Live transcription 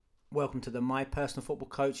Welcome to the My Personal Football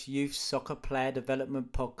Coach Youth Soccer Player Development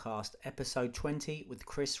Podcast, episode 20 with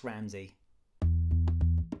Chris Ramsey.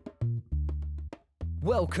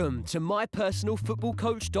 Welcome to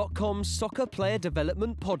MyPersonalFootballCoach.com's Soccer Player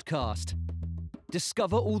Development Podcast.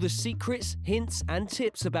 Discover all the secrets, hints and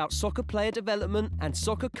tips about soccer player development and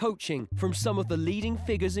soccer coaching from some of the leading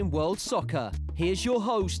figures in world soccer. Here's your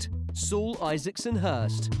host, Saul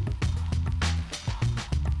Isaacson-Hurst.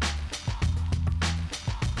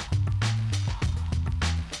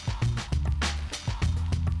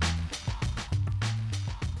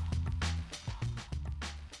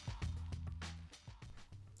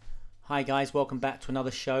 Hi guys, welcome back to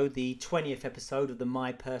another show, the 20th episode of the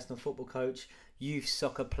My Personal Football Coach Youth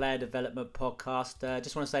Soccer Player Development Podcast.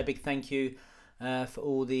 Just want to say a big thank you for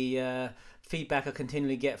all the feedback I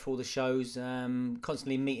continually get for all the shows.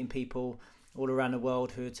 Constantly meeting people all around the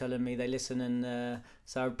world who are telling me they listen, and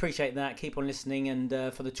so I appreciate that. Keep on listening, and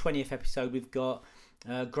for the 20th episode we've got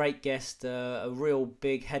a great guest, a real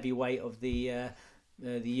big heavyweight of the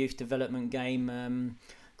youth development game,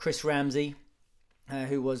 Chris Ramsey.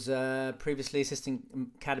 Who was previously assistant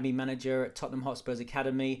academy manager at Tottenham Hotspur's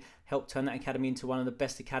academy, helped turn that academy into one of the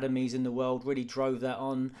best academies in the world, really drove that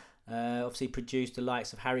on, obviously produced the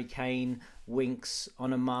likes of Harry Kane, Winks,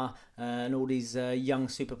 Onoma, and all these young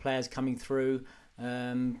super players coming through,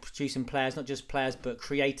 producing players, not just players but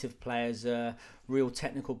creative players, real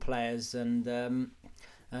technical players, and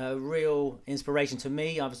real inspiration to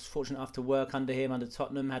me. I was fortunate enough to work under him, under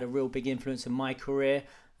Tottenham, had a real big influence in my career.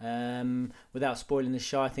 Without spoiling the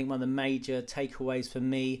show, I think one of the major takeaways for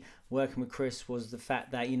me working with Chris was the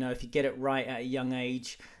fact that, you know, if you get it right at a young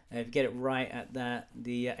age, if you get it right at the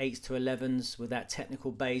 8s to 11s with that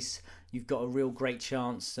technical base, you've got a real great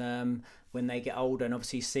chance when they get older. And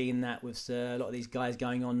obviously seeing that with a lot of these guys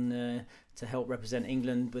going on to help represent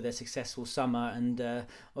England with their successful summer, and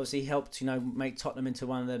obviously helped, you know, make Tottenham into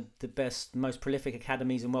one of the best, most prolific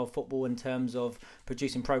academies in world football in terms of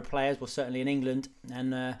producing pro players, well certainly in England,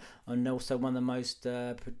 and also one of the most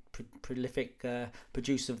prolific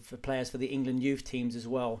producer of players for the England youth teams as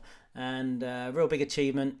well. And real big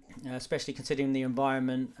achievement, especially considering the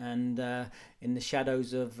environment and in the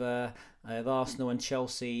shadows of Arsenal and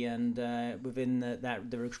Chelsea, and within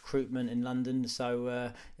the recruitment in London.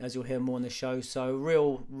 So as you'll hear more in the show, so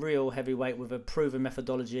real heavyweight with a proven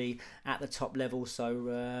methodology at the top level.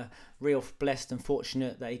 So real blessed and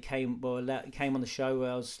fortunate that he came on the show.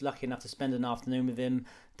 I was lucky enough to spend an afternoon with him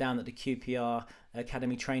down at the QPR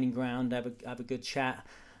Academy training ground, have a good chat,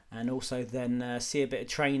 and also then see a bit of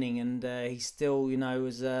training. And he still, you know,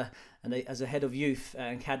 as a head of youth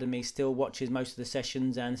at academy, still watches most of the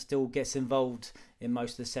sessions and still gets involved in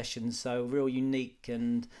most of the sessions. So real unique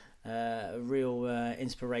and real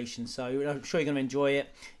inspiration. So I'm sure you're going to enjoy it.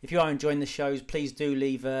 If you are enjoying the shows, please do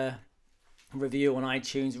leave a review on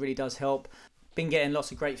iTunes. It really does help. Been getting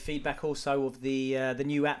lots of great feedback also of the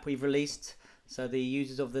new app we've released. So the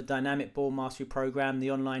users of the Dynamic Ball Mastery Program,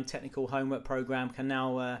 the online technical homework program, can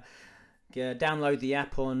now download the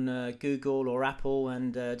app on Google or Apple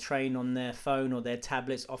and train on their phone or their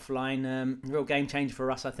tablets offline. Real game changer for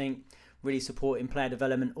us, I think. Really supporting player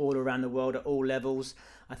development all around the world at all levels.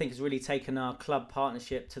 I think it's really taken our club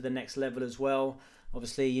partnership to the next level as well.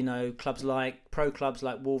 Obviously, you know, pro clubs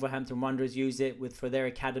like Wolverhampton Wanderers use it for their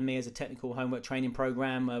academy as a technical homework training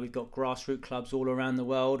program. We've got grassroots clubs all around the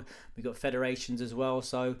world. We've got federations as well.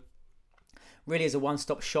 So really is a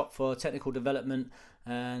one-stop shop for technical development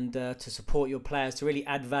and to support your players, to really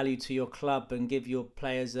add value to your club and give your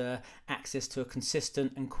players access to a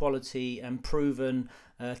consistent and quality and proven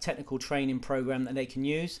technical training program that they can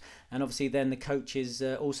use. And obviously then the coaches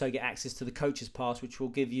also get access to the coaches pass, which will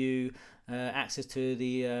give you access to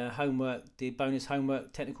the homework, the bonus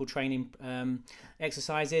homework technical training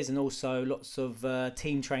exercises, and also lots of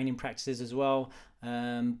team training practices as well,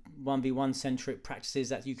 1v1 centric practices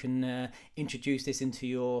that you can introduce this into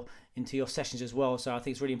your sessions as well. So I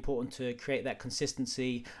think it's really important to create that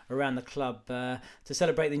consistency around the club. To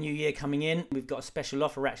celebrate the new year coming in, we've got a special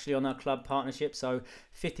offer actually on our club partnership, so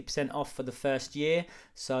 50% off for the first year.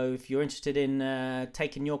 So if you're interested in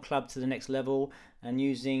taking your club to the next level and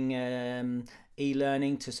using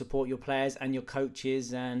e-learning to support your players and your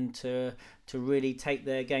coaches, and to really take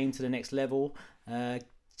their game to the next level,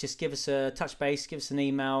 just give us a touch base, give us an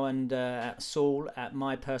email, and at Saul at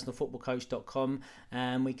mypersonalfootballcoach.com,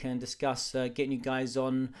 and we can discuss getting you guys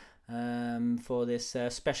on for this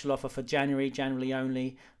special offer for January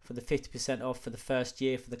only, for the 50% off for the first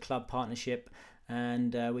year for the club partnership,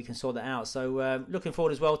 and we can sort that out. So looking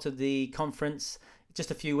forward as well to the conference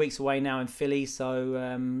just a few weeks away now in Philly, so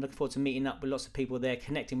looking forward to meeting up with lots of people there,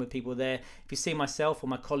 connecting with people there. If you see myself or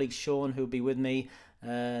my colleague Sean, who will be with me,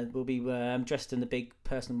 we'll be dressed in the big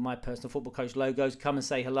My Personal Football Coach logos. Come and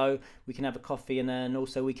say hello. We can have a coffee, and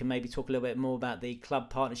also we can maybe talk a little bit more about the club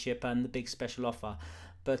partnership and the big special offer.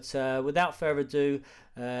 But without further ado,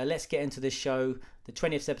 let's get into this show, the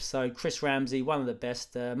 20th episode. Chris Ramsey, one of the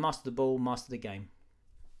best, master the ball, master the game.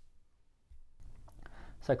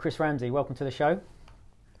 So Chris Ramsey, welcome to the show.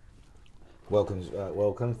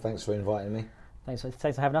 Welcome. Thanks for inviting me. Thanks for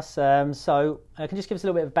having us. So can you just give us a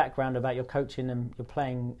little bit of background about your coaching and your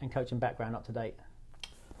playing and coaching background up to date?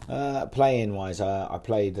 Playing wise, I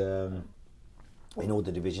played in all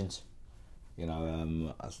the divisions. You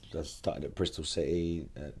know, I started at Bristol City,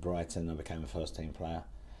 at Brighton. I became a first team player,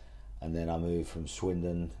 and then I moved from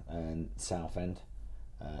Swindon and Southend.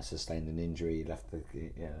 Sustained an injury, had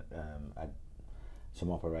some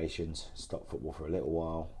operations, stopped football for a little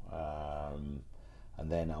while, and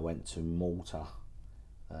then I went to Malta,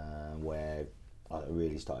 where I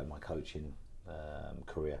really started my coaching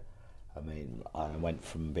career. I mean, I went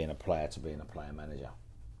from being a player to being a player manager,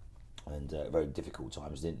 and very difficult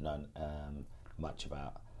times. Didn't know much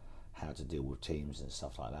about how to deal with teams and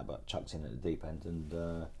stuff like that, but chucked in at the deep end and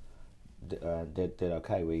did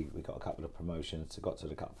okay. We got a couple of promotions, got to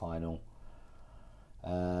the cup final.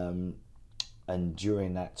 And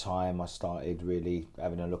during that time, I started really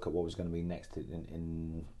having a look at what was going to be next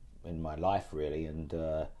in my life, really. And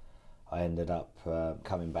I ended up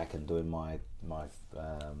coming back and doing my what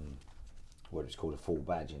was called a full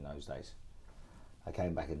badge in those days. I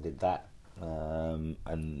came back and did that, and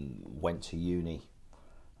went to uni.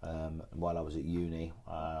 While I was at uni,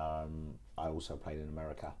 I also played in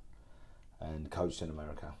America and coached in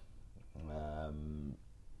America.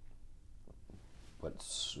 But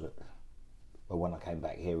when I came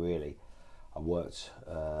back here, really, I worked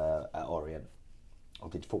at Orient. I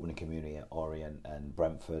did football and community at Orient and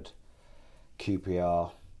Brentford,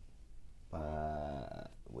 QPR,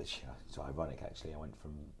 which is ironic actually. I went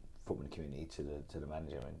from football and community to the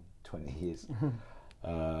manager in 20 years,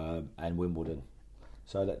 and Wimbledon.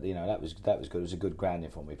 So that was good. It was a good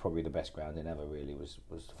grounding for me. Probably the best grounding ever. Really was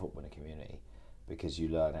the football and community, because you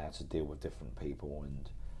learn how to deal with different people and.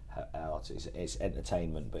 It's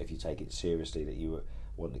entertainment, but if you take it seriously, that you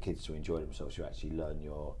want the kids to enjoy themselves, you actually learn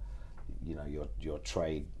your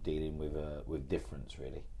trade dealing with difference,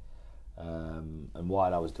 really. And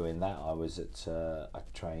while I was doing that, I was I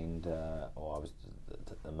was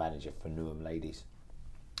the manager for Newham Ladies.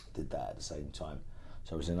 Did that at the same time,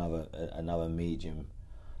 so it was another medium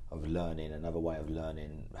of learning, another way of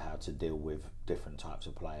learning how to deal with different types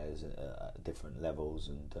of players at different levels,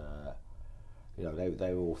 and.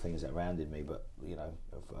 They were all things that rounded me, but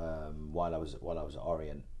while I was at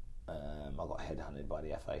Orient, I got headhunted by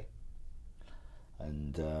the FA,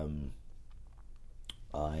 and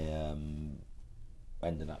I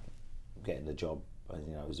ended up getting the job.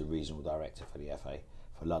 As a regional director for the FA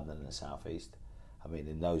for London and the South East. I mean,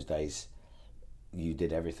 in those days, you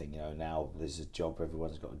did everything. Now there's a job.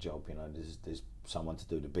 Everyone's got a job. There's someone to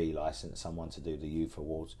do the B license, someone to do the youth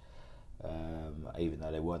awards. Even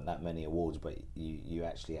though there weren't that many awards, but you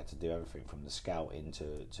actually had to do everything from the scouting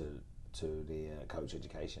to the coach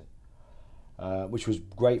education, which was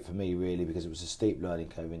great for me, really, because it was a steep learning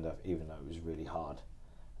curve, even though it was really hard.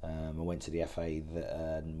 I went to the FA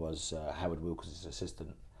and was Howard Wilkins'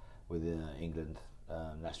 assistant with the England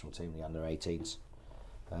national team, the under-18s.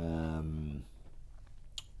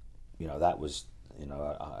 That was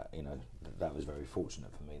that was very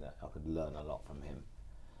fortunate for me, that I could learn a lot from him.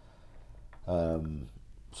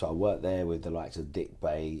 So I worked there with the likes of Dick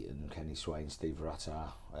Bay and Kenny Swain, Steve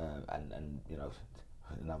Rutter, and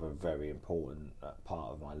another very important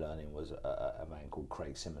part of my learning was a man called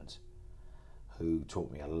Craig Simmons, who taught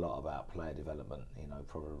me a lot about player development.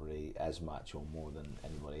 Probably as much or more than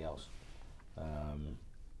anybody else.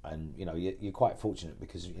 And you're quite fortunate,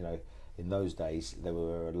 because in those days there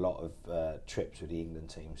were a lot of trips with the England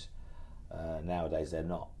teams. Nowadays they're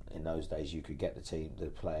not. In those days, you could get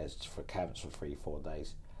the players for camps for 3-4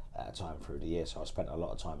 days at a time through the year. So I spent a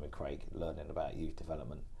lot of time with Craig learning about youth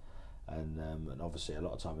development, and obviously a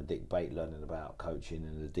lot of time with Dick Bate learning about coaching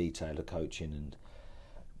and the detail of coaching and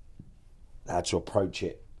how to approach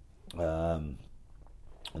it. And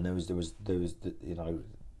there was a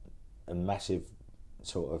massive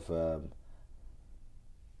sort of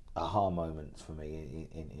aha moment for me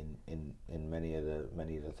in many of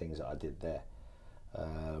the things that I did there.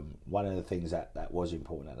 One of the things that was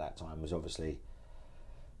important at that time was obviously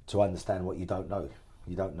to understand what you don't know.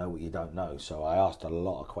 you don't know what you don't know. So I asked a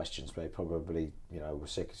lot of questions. They probably, were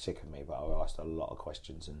sick of me, but I asked a lot of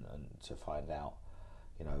questions and to find out,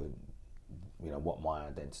 what my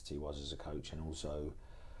identity was as a coach, and also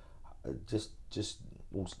just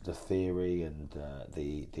also the theory and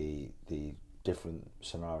the different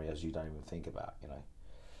scenarios you don't even think about,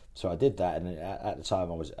 So I did that, and at the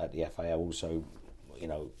time I was at the FA. I also,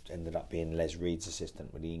 ended up being Les Reed's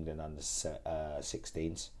assistant with the England under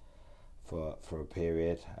 16s for a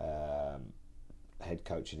period. Head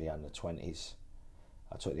coach in the under 20s.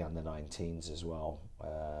 I took the under 19s as well.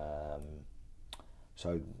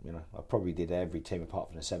 So I probably did every team apart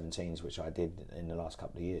from the 17s, which I did in the last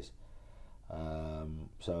couple of years.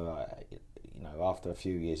 So after a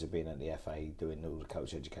few years of being at the FA, doing all the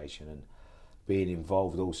coach education and being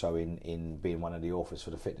involved also in being one of the authors for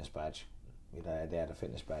the fitness badge. They had a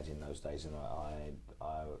fitness badge in those days, and I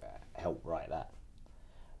helped write that,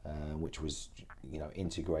 which was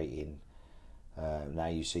integrating. Now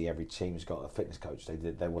you see every team's got a fitness coach.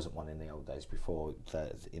 There wasn't one in the old days before.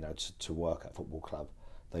 To work at a football club,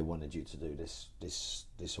 they wanted you to do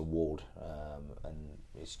this award, and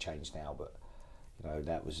it's changed now. But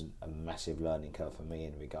that was a massive learning curve for me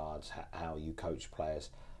in regards how you coach players,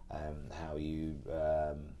 how you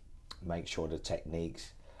make sure the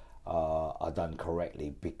techniques are done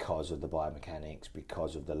correctly because of the biomechanics,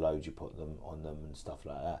 because of the load you put them on them and stuff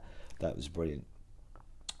like that. That was brilliant.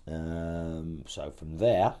 So from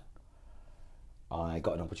there, I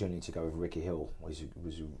got an opportunity to go with Ricky Hill, he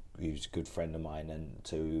was a good friend of mine, and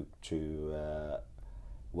to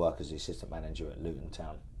work as the assistant manager at Luton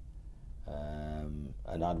Town.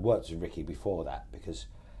 And I'd worked with Ricky before that because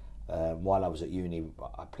while I was at uni,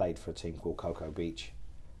 I played for a team called Cocoa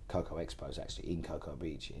Expos, actually, in Cocoa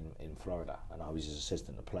Beach in Florida, and I was his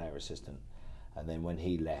assistant, the player assistant. And then when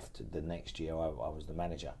he left, the next year I was the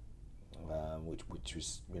manager, which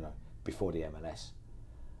was before the MLS,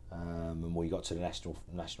 and we got to the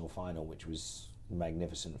national final, which was a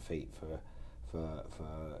magnificent feat for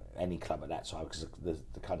any club at that time because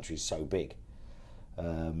the country's so big.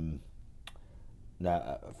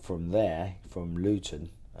 Now from Luton,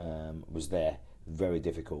 was there, very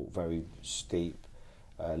difficult, very steep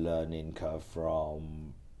learning curve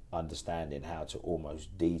from understanding how to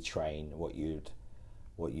almost detrain what you'd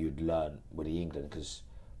learn with the England, because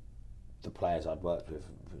the players I'd worked with,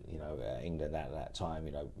 England at that time,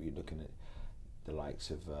 you're looking at the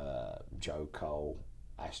likes of Joe Cole,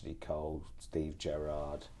 Ashley Cole, Steve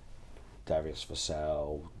Gerrard, Darius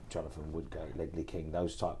Vassell, Jonathan Woodgate, Ledley King,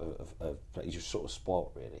 those type of you just sort of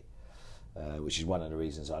sport really, which is one of the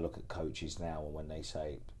reasons I look at coaches now and when they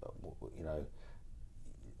say,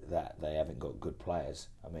 that they haven't got good players.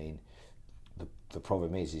 I mean, the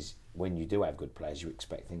problem is when you do have good players, you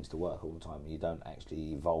expect things to work all the time. You don't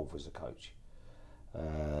actually evolve as a coach.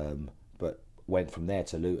 But went from there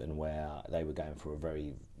to Luton, where they were going for a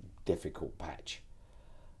very difficult patch,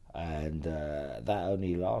 and that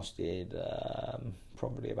only lasted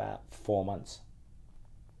probably about 4 months.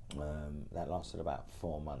 That lasted about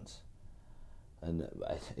 4 months. And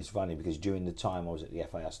it's funny because during the time I was at the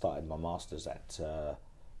FA, I started my masters at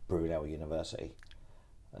Brunel University,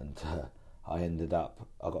 and I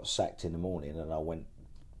got sacked in the morning and I went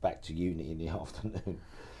back to uni in the afternoon.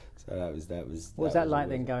 So that was. What was that like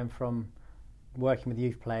then, going from working with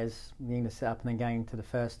youth players, the English setup, and then going to the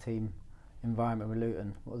first team environment with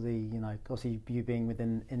Luton? What was the, obviously you being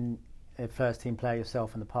within a first team player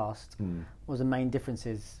yourself in the past, what was the main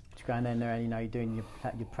differences going in there and you're doing your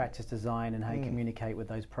practice design and how you communicate with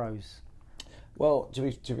those pros? Well, to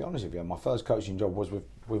be honest with you, my first coaching job was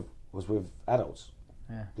with adults.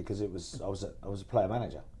 Yeah. Because I was a player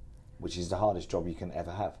manager, which is the hardest job you can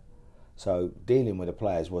ever have. So dealing with the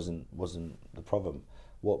players wasn't the problem.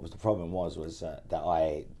 What was the problem was that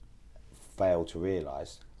I failed to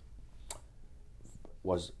realise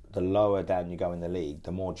was the lower down you go in the league,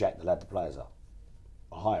 the more jacked the lad the players are.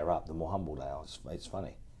 The higher up, the more humble they are. It's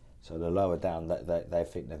funny. So the lower down, they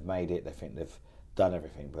think they've made it, they think they've done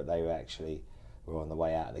everything, but they were on the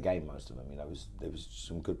way out of the game, most of them. There was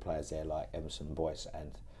some good players there like Emerson Boyce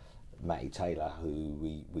and Matty Taylor, who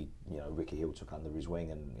we Ricky Hill took under his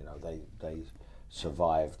wing, and they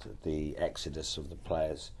survived the exodus of the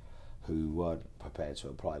players who weren't prepared to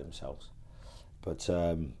apply themselves. But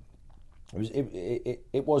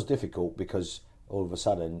it was difficult because all of a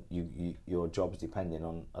sudden your job's depending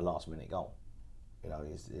on a last minute goal.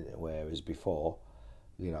 Whereas before,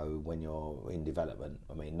 when you're in development,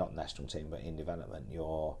 I mean, not national team, but in development,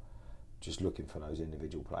 you're just looking for those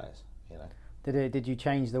individual players, Did you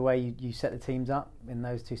change the way you set the teams up in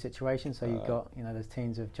those two situations? So you've got, those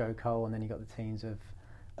teams of Joe Cole, and then you've got the teams of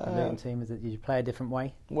the Luton team? Is it you play a different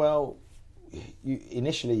way? Well,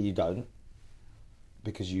 initially you don't,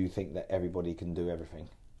 because you think that everybody can do everything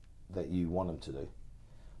that you want them to do.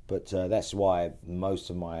 But that's why most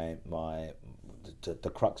of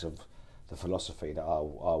the crux of the philosophy that I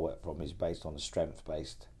work from is based on a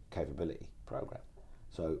strength-based capability program.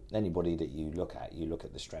 So anybody that you look at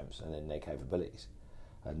the strengths and then their capabilities,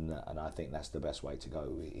 and I think that's the best way to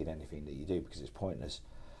go in anything that you do, because it's pointless.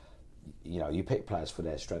 You pick players for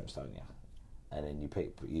their strengths, don't you? And then you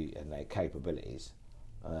pick and their capabilities.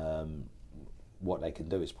 What they can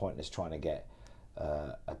do is pointless trying to get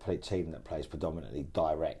a team that plays predominantly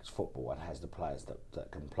direct football and has the players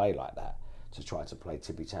that can play like that to try to play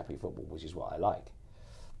tippy-tappy football, which is what I like.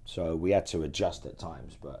 So we had to adjust at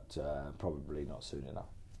times, but probably not soon enough.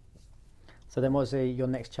 So then what was your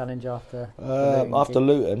next challenge after Luton? After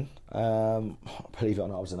Luton, believe it or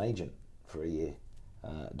not, I was an agent for a year.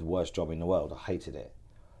 The worst job in the world. I hated it.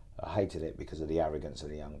 I hated it because of the arrogance of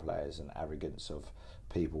the young players and arrogance of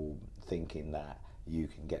people thinking that you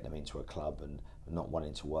can get them into a club and not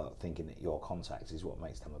wanting to work, thinking that your contacts is what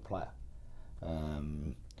makes them a player.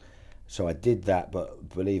 So I did that, but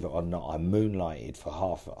believe it or not, I moonlighted for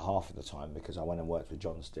half of the time, because I went and worked with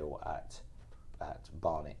John Still at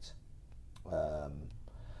Barnet.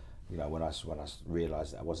 When I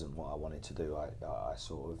realised that wasn't what I wanted to do, I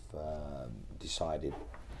sort of decided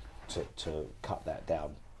to cut that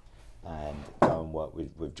down and go and work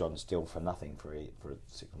with John Still for nothing for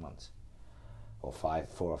 6 months or 4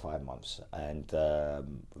 or 5 months, and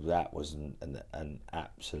that was an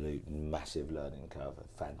absolute massive learning curve,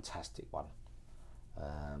 a fantastic one.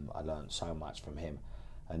 I learned so much from him,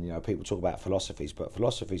 and people talk about philosophies, but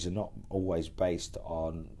philosophies are not always based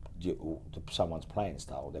on someone's playing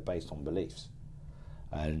style. They're based on beliefs,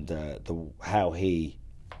 and how he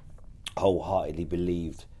wholeheartedly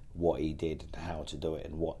believed what he did and how to do it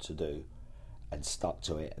and what to do, and stuck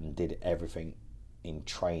to it and did everything in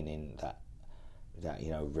training that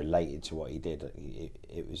related to what he did.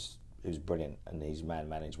 It was brilliant, and his man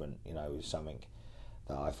management was something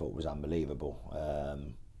that I thought was unbelievable,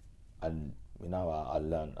 and I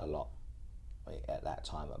learned a lot at that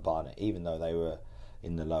time at Barnet, even though they were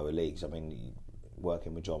in the lower leagues. I mean,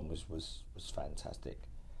 working with John was fantastic,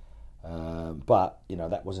 but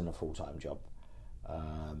that wasn't a full-time job,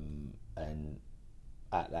 and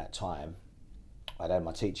at that time I'd had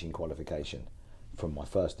my teaching qualification from my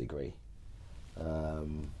first degree,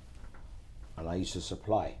 and I used to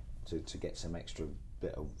supply to get some extra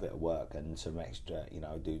bit of work and some extra,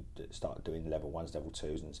 start doing level 1s, level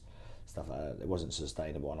 2s and stuff like that. It wasn't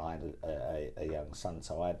sustainable, and I had a young son,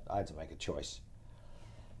 so I had to make a choice.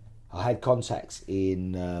 I had contacts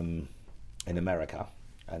in America,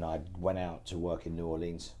 and I went out to work in New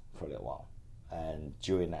Orleans for a little while. And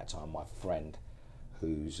during that time, my friend,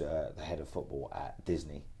 who's the head of football at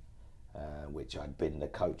Disney, which I'd been the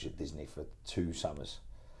coach at Disney for 2 summers,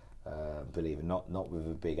 believe it, not with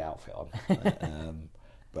a big outfit on,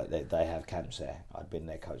 but they have camps there. I'd been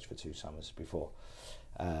their coach for 2 summers before.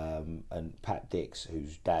 And Pat Dix,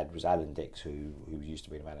 whose dad was Alan Dix, who used to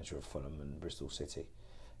be the manager of Fulham and Bristol City,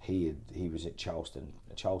 he was at Charleston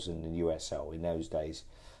in USL. In those days,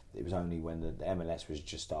 it was only when the MLS was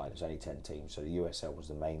just started. It was only 10 teams, so the USL was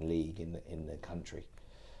the main league in the country.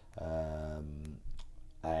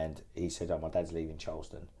 And he said, "Oh, my dad's leaving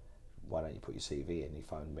Charleston. Why don't you put your CV in?" He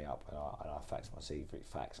phoned me up, and I faxed my CV.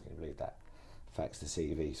 Can you believe that? Faxed the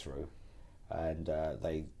CV through, and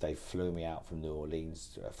they flew me out from New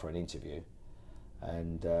Orleans for an interview.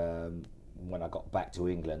 And when I got back to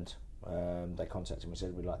England, they contacted me and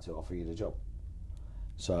said, "We'd like to offer you the job."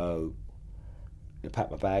 So I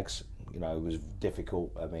packed my bags. It was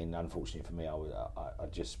difficult. I mean, unfortunately for me, I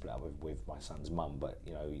just split up with my son's mum. But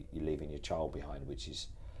you're leaving your child behind, which is,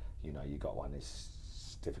 you got one.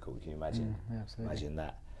 It's difficult. Can you imagine? Imagine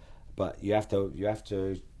that. But you have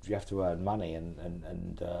to earn money.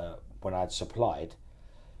 And when I'd supplied,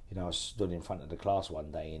 I stood in front of the class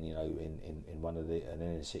one day, and in one of an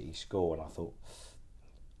inner city school, and I thought,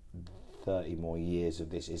 30 more years of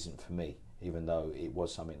this isn't for me. Even though it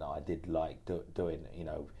was something that I did like doing,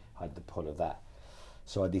 I had the pull of that.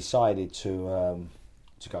 So I decided to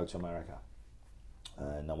go to America,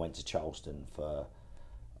 and I went to Charleston for.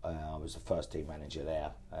 I was the first team manager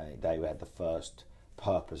there. They had the first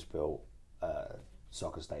purpose-built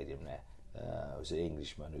soccer stadium there. It was an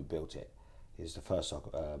Englishman who built it. It was the first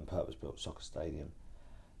purpose-built soccer stadium,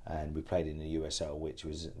 and we played in the USL, which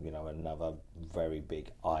was another very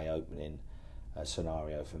big eye-opening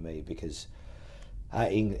scenario for me, because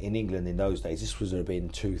In England in those days, this would have been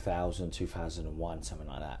 2000, 2001, something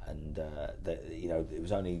like that, and it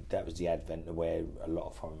was only that was the advent of where a lot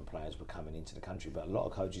of foreign players were coming into the country, but a lot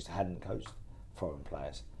of coaches hadn't coached foreign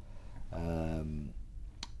players.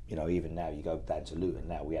 Even now you go down to Luton.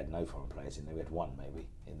 Now we had no foreign players in there. We had one maybe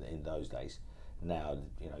in those days. Now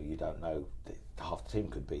you don't know. Half the team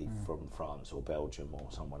could be from France or Belgium or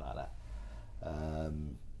somewhere like that.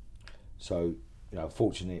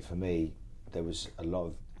 Fortunately for me, there was a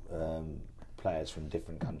lot of players from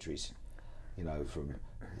different countries, from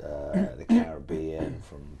the Caribbean,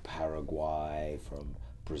 from Paraguay, from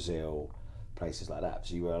Brazil, places like that.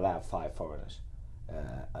 So you were allowed 5 foreigners,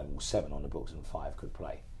 and 7 on the books, and 5 could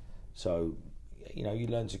play. So, you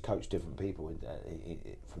learn to coach different people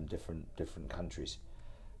from different countries,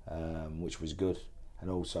 which was good. And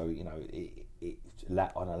also, on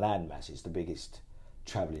a landmass, it's the biggest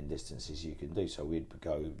travelling distances you can do. So you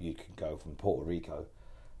could go from Puerto Rico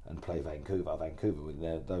and play Vancouver. Vancouver in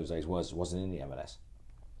those days wasn't in the MLS,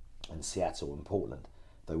 and Seattle and Portland,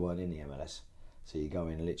 they weren't in the MLS. So you're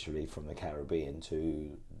going literally from the Caribbean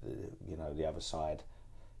to the other side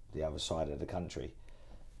of the country.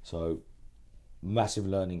 So massive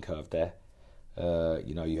learning curve there.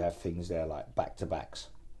 You have things there like back-to-backs.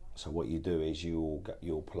 So what you do is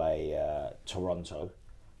you'll play Toronto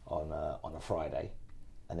on a Friday,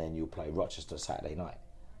 and then you'll play Rochester Saturday night.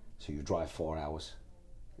 So you drive 4 hours,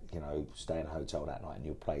 stay in a hotel that night, and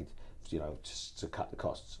you'll play, just to cut the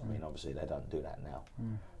costs. I mean, obviously they don't do that now,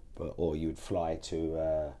 or you would fly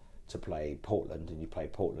to play Portland, and you play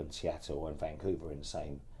Portland, Seattle, and Vancouver in the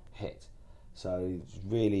same hit. So it's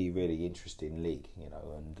really, really interesting league,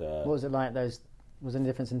 And what was it like? Was there any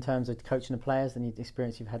difference in terms of coaching the players than the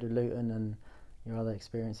experience you've had with Luton and your other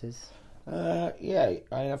experiences? I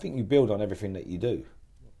think you build on everything that you do.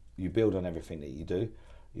 You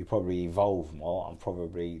probably evolve more. I'm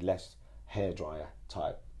probably less hairdryer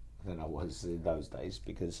type than I was in those days,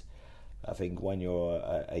 because I think when you're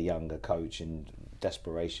a younger coach and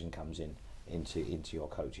desperation comes into your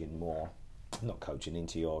coaching more, not coaching,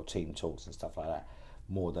 into your team talks and stuff like that,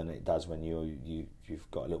 more than it does when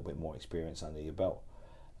you've got a little bit more experience under your belt.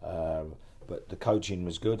 But the coaching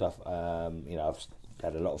was good. I've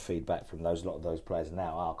had a lot of feedback from a lot of those players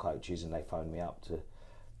now are coaches, and they phone me up to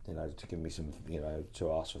give me some,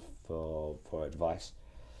 to ask for advice.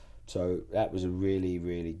 So that was a really,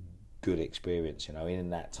 really good experience. In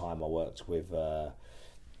that time I worked with the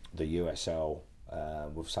USL,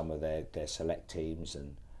 with some of their select teams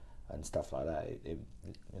and stuff like that.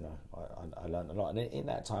 I learned a lot. And in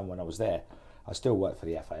that time when I was there, I still worked for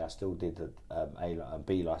the FA. I still did the A and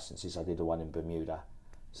B licences. I did the one in Bermuda.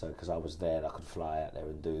 So because I was there, I could fly out there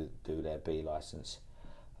and do their B licence.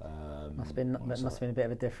 Must have been a bit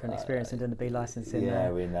of a different experience than doing the B licence in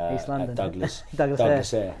East London. At Douglas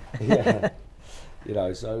Air. Yeah.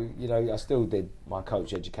 I still did my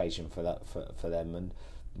coach education for them, and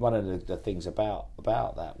one of the things about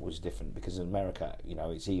that was different, because in America,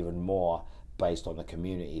 it's even more based on the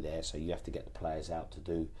community there. So you have to get the players out to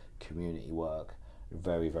do community work.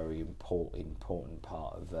 Very, very important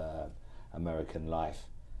part of American life.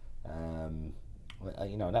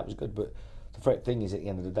 That was good. But the thing is, at the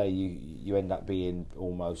end of the day, you end up being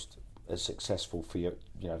almost as successful for your,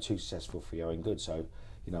 too successful for your own good. So,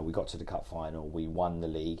 we got to the cup final, we won the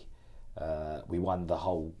league, we won the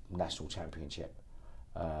whole national championship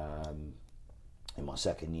in my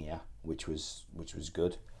second year, which was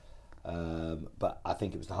good. But I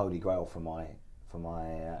think it was the holy grail for my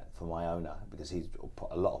owner, because he's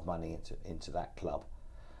put a lot of money into that club,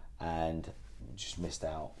 and just missed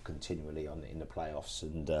out continually in the playoffs.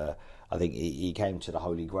 And I think he came to the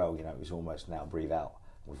holy grail. It was almost now breathe out,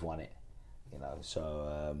 we've won it.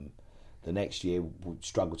 So the next year we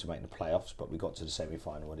struggled to make the playoffs, but we got to the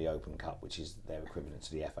semi-final of the Open Cup, which is their equivalent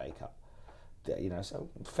to the FA Cup. So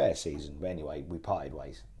fair season. But anyway, we parted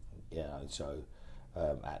ways. So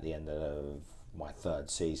at the end of my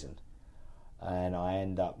third season, and I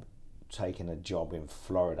end up taking a job in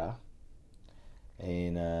Florida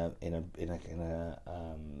as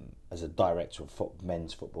a director of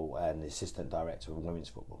men's football and the assistant director of women's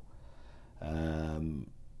football.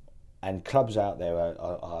 And clubs out there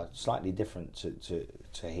are slightly different to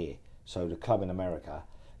here. So the club in America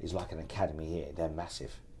is like an academy here. They're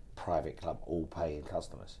massive, private club, all paying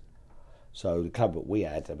customers. So the club that we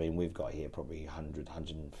had, we've got here probably 100,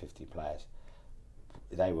 150 players.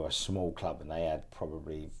 They were a small club, and they had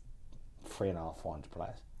probably 350, 400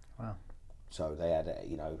 players. Wow. So they had,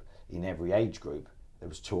 in every age group, there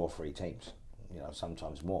was 2 or 3 teams,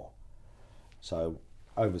 sometimes more. So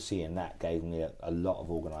overseeing that gave me a lot of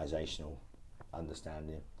organisational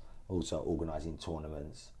understanding also organising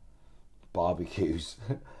tournaments, barbecues,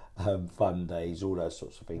 fun days, all those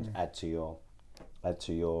sorts of things. Add to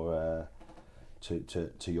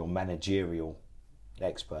your managerial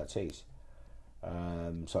expertise.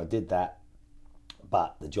 So I did that,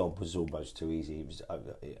 but the job was almost too easy. It was a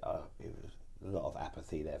lot of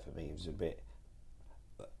apathy there for me. It was a bit.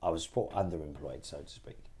 I was underemployed, so to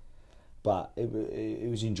speak. But it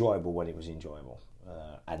was enjoyable when it was enjoyable.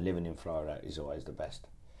 And living in Florida is always the best.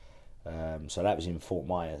 So that was in Fort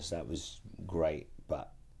Myers. That was great.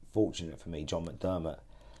 But fortunate for me, John McDermott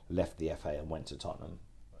left the FA and went to Tottenham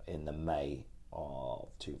in the May of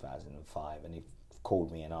 2005. And he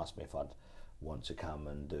called me and asked me if I'd want to come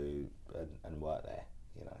and do and work there,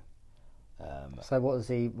 you know. So what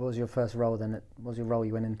was your first role then? What was your role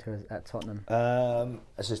you went into at Tottenham?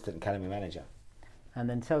 Assistant academy manager. And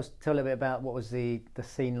then tell a little bit about what was the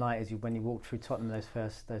scene like when you walked through Tottenham those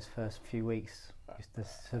first few weeks. The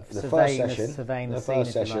first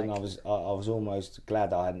session, like. I was almost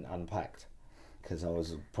glad I hadn't unpacked, because I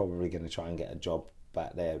was probably going to try and get a job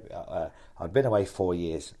back there. I'd been away 4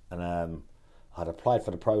 years, and I'd applied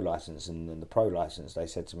for the pro licence, and in the pro licence they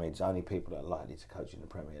said to me it's only people that are likely to coach in the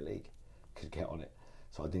Premier League could get on it,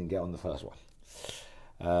 so I didn't get on the first one.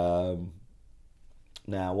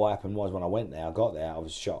 Now what happened was, when I went there, I got there, I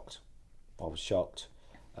was shocked.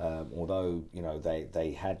 Although, you know,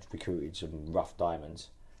 they had recruited some rough diamonds,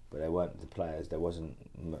 but they weren't the players. There wasn't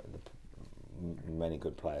many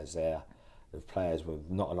good players there. The players were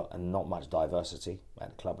not much diversity at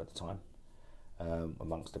the club at the time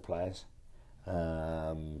amongst the players,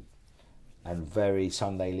 and very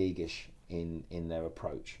Sunday League-ish in their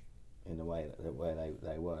approach, in the way that where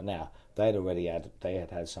they were. Now they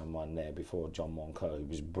had someone there before, John Monco, who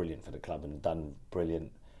was brilliant for the club and done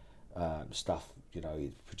brilliant stuff. You know,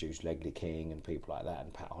 he produced Legley King and people like that,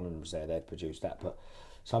 and Pat Holland was there. They'd produced that, but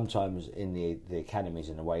sometimes in the academies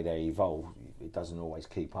and the way they evolve, it doesn't always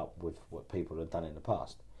keep up with what people have done in the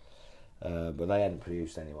past. But they hadn't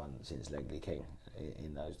produced anyone since Legley King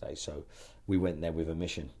in those days. So we went there with a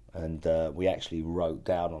mission, and we actually wrote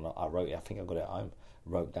down on. I think I got it at home.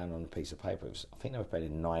 Wrote down on a piece of paper. I think they were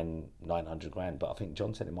paying 900 grand, but I think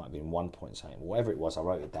John said it might have been 1 point something. Whatever it was, I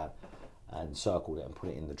wrote it down and circled it and put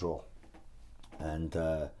it in the drawer. And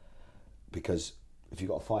because if you've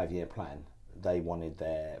got a 5-year plan, they wanted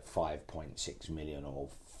their 5.6 million or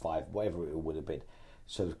whatever it would have been.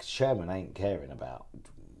 So the chairman ain't caring about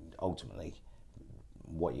ultimately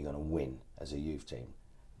what you're going to win as a youth team.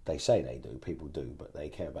 They say they do, people do, but they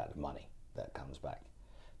care about the money that comes back.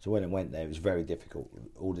 So when it went there, it was very difficult.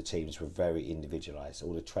 All the teams were very individualised.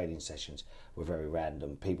 All the training sessions were very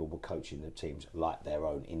random. People were coaching the teams like their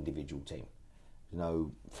own individual team.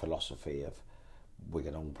 No philosophy of we're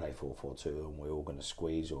going to all play 4-4-2 and we're all going to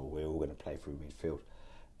squeeze, or we're all going to play through midfield.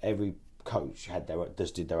 Every coach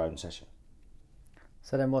did their own session.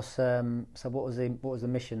 So then, what was the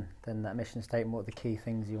mission then? That mission statement. What were the key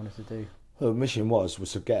things you wanted to do? Well, the mission was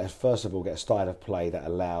to get a style of play that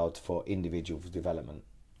allowed for individual development.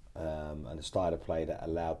 And a style of play that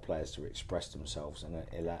allowed players to express themselves, and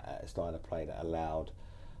a style of play that allowed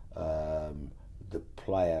the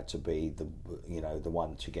player to be the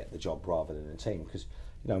one to get the job rather than the team. Because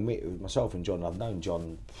myself and John, I've known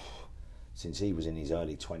John since he was in his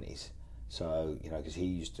early 20s. So because he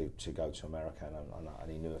used to go to America,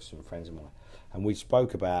 and he knew of some friends of mine, and we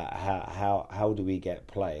spoke about how do we get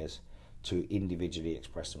players to individually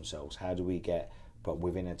express themselves? How do we get, but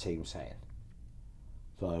within a team setting?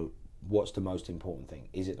 So what's the most important thing?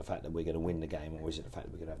 Is it the fact that we're going to win the game, or is it the fact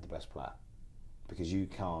that we're going to have the best player? Because you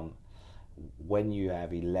can't, when you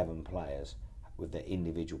have 11 players with their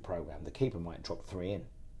individual programme, the keeper might drop 3 in,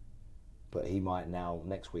 but he might now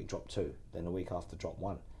next week drop 2, then the week after drop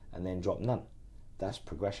 1, and then drop none. That's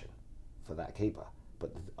progression for that keeper.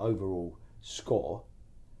 But the overall score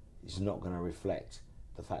is not going to reflect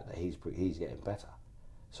the fact that he's getting better.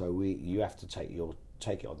 So you have to take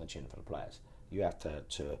it on the chin for the players. You have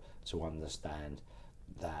to understand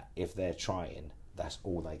that if they're trying, that's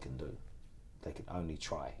all they can do. They can only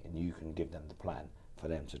try, and you can give them the plan for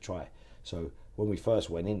them to try. So when we first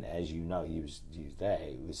went in there, as you know, you was there,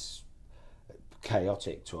 it was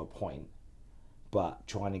chaotic to a point, but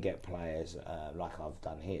trying to get players, like I've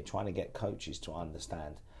done here, trying to get coaches to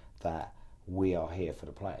understand that we are here for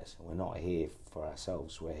the players. We're not here for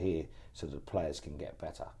ourselves. We're here so that the players can get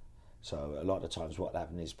better. So a lot of times what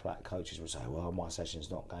happened is coaches will say, well, my session's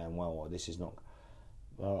not going well, or this is not...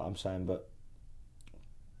 Well, I'm saying, but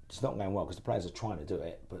it's not going well because the players are trying to do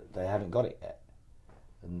it, but they haven't got it yet.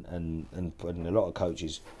 And a lot of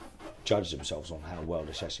coaches judge themselves on how well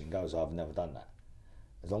the session goes. I've never done that.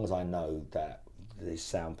 As long as I know that this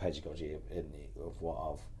sound pedagogy of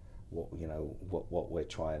what we're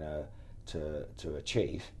trying to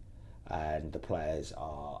achieve, and the players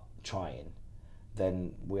are trying,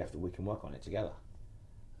 then we can work on it together.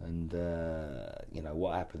 And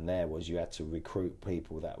what happened there was you had to recruit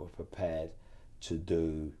people that were prepared to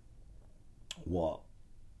do what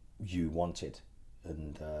you wanted,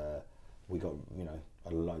 and we got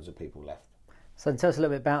loads of people left. So tell us a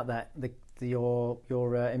little bit about that. You're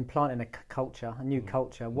implanting a new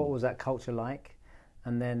culture. What was that culture like?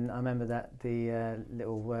 And then I remember that the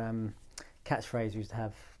little catchphrase you used to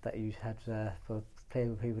have that you had for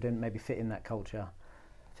people who didn't maybe fit in that culture.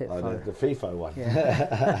 The FIFO one.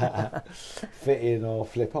 Yeah. Fit in or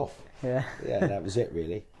flip off. Yeah. Yeah, that was it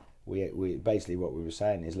really. We basically what we were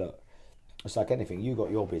saying is, look, it's like anything. You got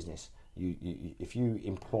your business. You if you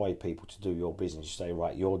employ people to do your business, you say,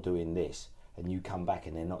 right, you're doing this, and you come back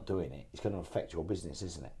and they're not doing it, it's going to affect your business,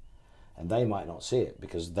 isn't it? And they might not see it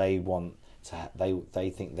because they want to. They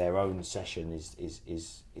think their own session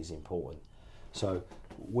is important. So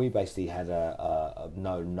we basically had a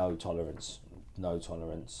no tolerance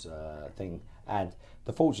thing. And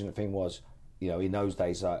the fortunate thing was, in those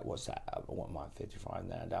days, what's that? What am I, 55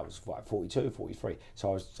 now? That was like 42, 43.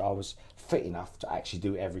 So I was fit enough to actually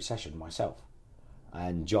do every session myself.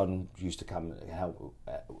 And John used to come and help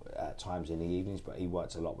at times in the evenings, but he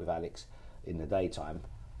worked a lot with Alex in the daytime.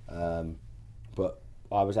 But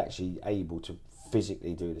I was actually able to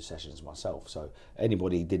physically do the sessions myself. So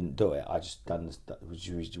anybody who didn't do it,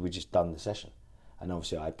 we just done the session. And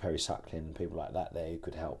obviously I had Perry Suckling and people like that there who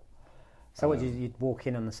could help. So you'd walk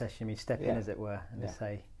in on the session, you'd step in, as it were, and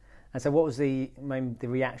say. And so what was the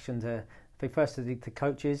reaction to first to the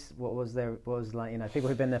coaches? What was like, people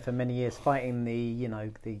who've been there for many years fighting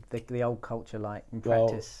the old culture like in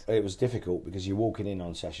practice? Well, it was difficult because you're walking in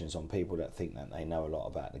on sessions on people that think that they know a lot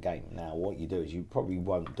about the game. Now what you do is you probably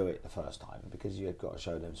won't do it the first time because you've got to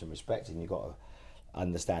show them some respect and you've got to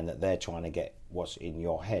understand that they're trying to get what's in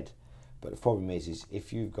your head. But the problem is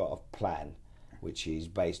if you've got a plan which is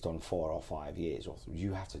based on 4 or 5 years,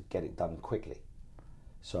 you have to get it done quickly.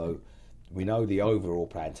 So we know the overall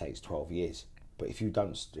plan takes 12 years, but if you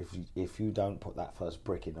don't put that first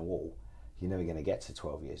brick in the wall, you're never going to get to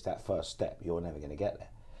 12 years. That first step, you're never going to get there.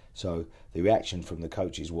 So the reaction from the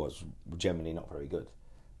coaches was generally not very good,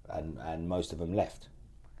 and most of them left.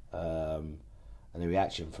 And the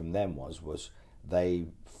reaction from them was they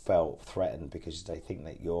felt threatened because they think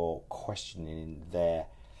that you're questioning their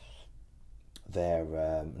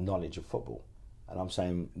knowledge of football. And I'm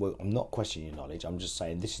saying, well, I'm not questioning your knowledge. I'm just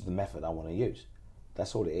saying this is the method I want to use.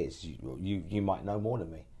 That's all it is. You might know more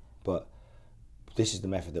than me, but this is the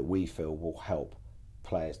method that we feel will help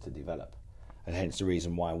players to develop. And hence the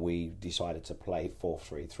reason why we decided to play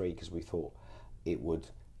 4-3-3, because we thought it would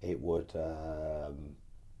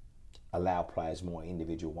allow players more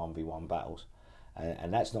individual 1v1 battles.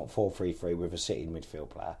 And that's not 4-3-3 with a sitting midfield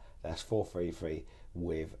player. That's 4-3-3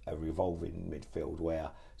 with a revolving midfield where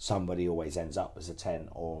somebody always ends up as a 10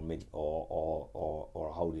 or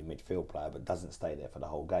a holding midfield player, but doesn't stay there for the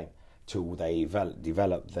whole game till they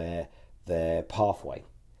develop their pathway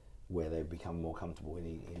where they become more comfortable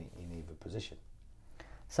in either position.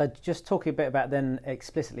 So just talking a bit about then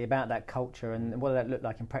explicitly about that culture and what does that look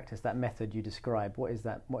like in practice, that method you describe. What is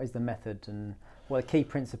that? What is the method and what are the key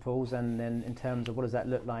principles, and then in terms of what does that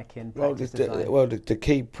look like in practice design? The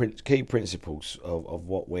key principles of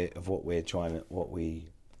what we're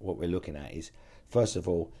looking at is, first of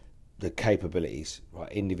all, the capabilities,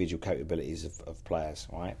 right? Individual capabilities of players,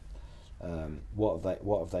 right? What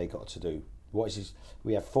have they got to do?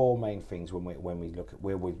 We have 4 main things when we look at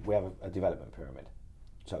we have a development pyramid,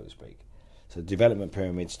 so to speak. So the development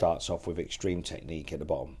pyramid starts off with extreme technique at the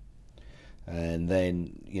bottom, and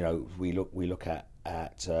then we look at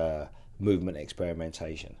movement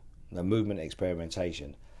experimentation. The movement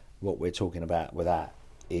experimentation, what we're talking about with that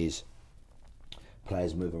is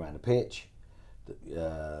players move around the pitch.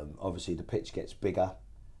 Obviously the pitch gets bigger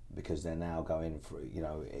because they're now going for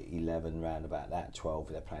 11 round about that 12.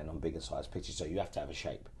 They're playing on bigger size pitches, so you have to have a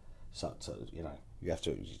shape. So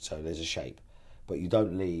there's a shape, but you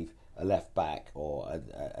don't leave a left back or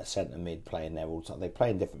a centre mid playing there all the time. They play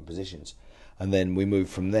in different positions, and then we move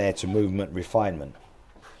from there to movement refinement.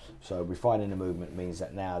 So refining the movement means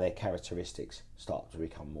that now their characteristics start to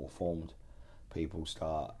become more formed. People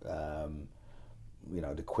start,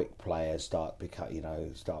 the quick players start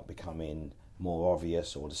becoming more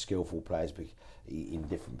obvious, or the skillful players in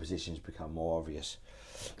different positions become more obvious.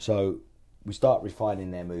 So we start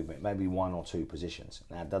refining their movement, maybe 1 or 2 positions.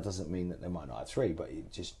 Now that doesn't mean that they might not have 3, but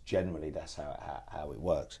just generally that's how it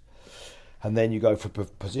works. And then you go for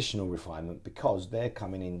positional refinement because they're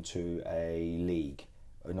coming into a league,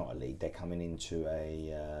 or not a league, they're coming into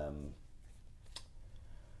a...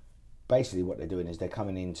 basically what they're doing is they're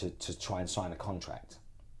coming in to try and sign a contract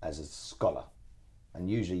as a scholar. And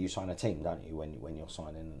usually you sign a team, don't you, when you're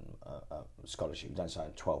signing a scholarship. You don't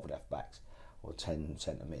sign 12 left backs or 10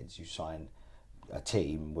 centre mids. You sign a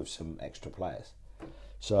team with some extra players.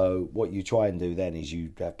 So what you try and do then is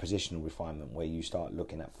you have positional refinement where you start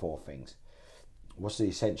looking at 4 things. What's the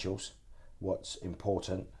essentials? What's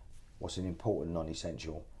important? What's an important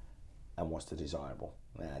non-essential? And what's the desirable?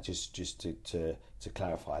 Now, just to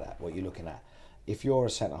clarify that, what you're looking at. If you're a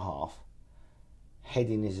centre half,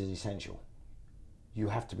 heading is an essential. You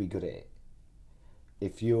have to be good at it.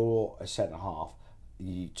 If you're a centre half,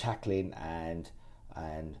 you tackling and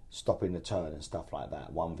stopping the turn and stuff like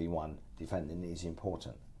that, 1v1 defending is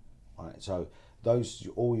important. Right? So those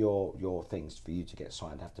all your things for you to get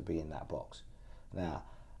signed have to be in that box. Now,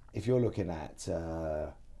 if you're looking at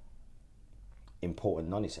important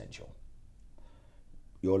non-essential,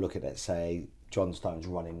 you're looking at, say, John Stones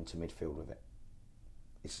running into midfield with it.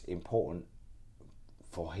 It's important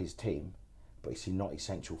for his team, but it's not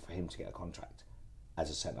essential for him to get a contract as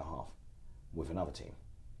a centre half with another team.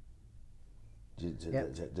 Does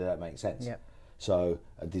that make sense? Yep. So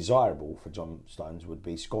a desirable for John Stones would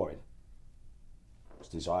be scoring. It's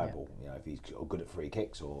desirable, you know, if he's good at free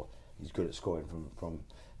kicks or he's good at scoring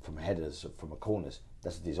from headers, from corners.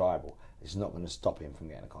 That's desirable. It's not going to stop him from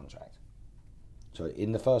getting a contract. So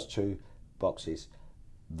in the first 2 boxes,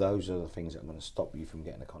 those are the things that are going to stop you from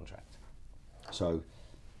getting a contract. So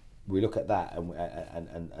we look at that,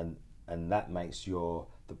 and that makes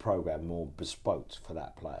the program more bespoke for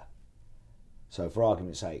that player. So for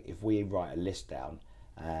argument's sake, if we write a list down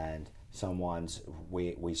and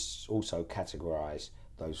we also categorise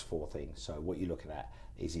those 4 things. So what you're looking at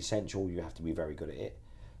is essential. You have to be very good at it.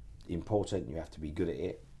 Important. You have to be good at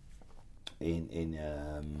it.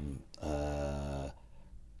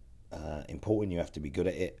 Important. You have to be good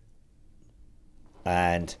at it.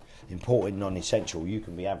 And important, non-essential, you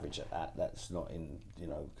can be average at that. That's not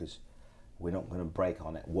because we're not going to break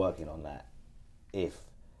on it, working on that if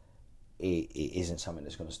it isn't something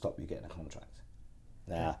that's going to stop you getting a contract.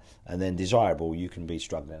 Now, and then desirable, you can be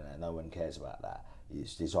struggling at. No one cares about that.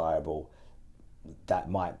 It's desirable. That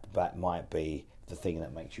might be the thing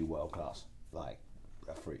that makes you world class, like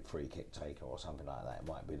a free kick taker or something like that. It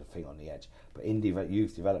might be the thing on the edge. But in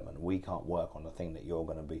youth development, we can't work on the thing that you're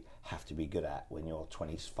going to have to be good at when you're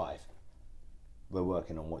 25. We're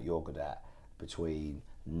working on what you're good at between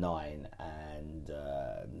 9 and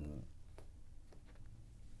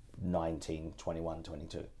 19, 21,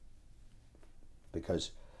 22.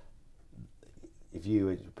 Because if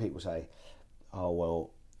people say, oh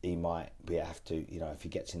well, he might have to, if he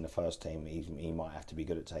gets in the first team, he might have to be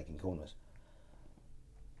good at taking corners.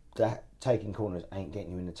 That taking corners ain't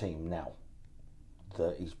getting you in the team now.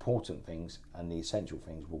 The important things and the essential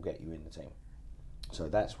things will get you in the team. So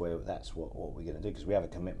that's what we're going to do, because we have a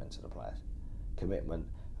commitment to the players.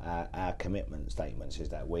 Our commitment statements is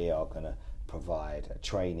that we are going to provide a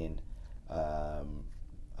training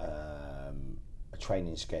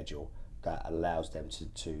schedule that allows them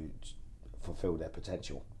to fulfil their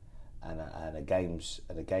potential, and a game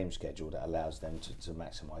schedule that allows them to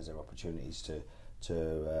maximise their opportunities to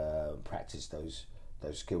practice those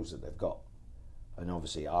skills that they've got. And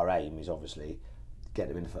obviously our aim is get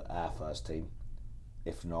them in for our first team,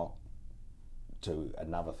 if not to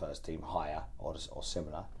another first team higher or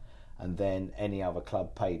similar, and then any other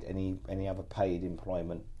club paid any other paid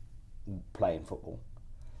employment playing football.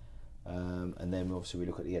 And then obviously we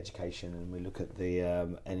look at the education and we look at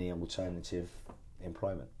the any alternative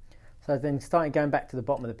employment. So then going back to the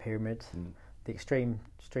bottom of the pyramid, the extreme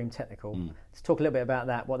technical. Let's talk a little bit about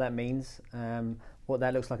that, what that means, what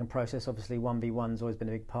that looks like in process. Obviously 1v1's always been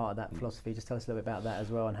a big part of that philosophy. Just tell us a little bit about that as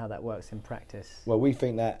well and how that works in practice. Well, we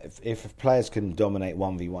think that if players can dominate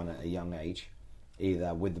 1v1 at a young age,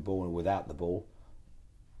 either with the ball or without the ball,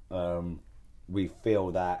 we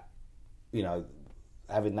feel that,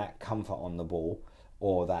 having that comfort on the ball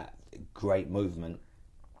or that great movement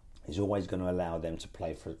is always going to allow them to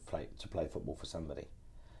play football for somebody.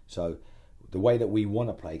 So the way that we want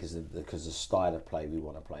to play, because the style of play we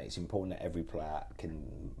want to play, it's important that every player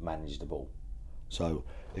can manage the ball. So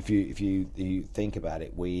if you think about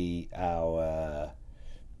it, our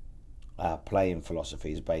playing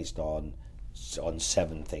philosophy is based on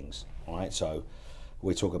 7 things. All right, so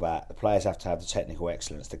we talk about the players have to have the technical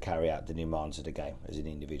excellence to carry out the demands of the game as an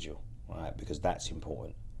individual, right? Because that's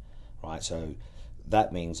important, right? So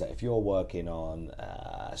that means that if you're working on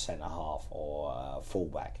a centre half or a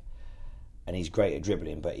fullback, and he's great at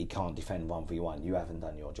dribbling, but he can't defend 1v1, you haven't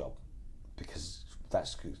done your job, because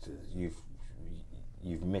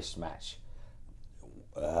you've mismatched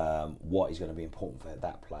what is going to be important for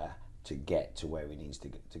that player to get to where he needs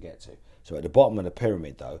to get to. So at the bottom of the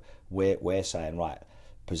pyramid, though, we're saying, right,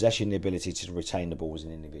 possession, the ability to retain the ball as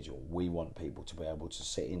an individual. We want people to be able to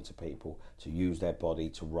sit into people, to use their body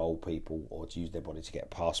to roll people, or to use their body to get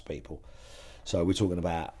past people. So we're talking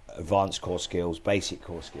about advanced core skills, basic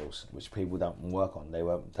core skills, which people don't work on.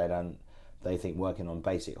 They think working on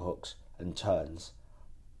basic hooks and turns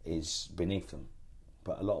is beneath them.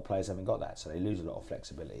 But a lot of players haven't got that, so they lose a lot of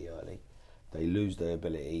flexibility early. They lose the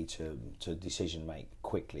ability to decision make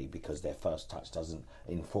quickly because their first touch doesn't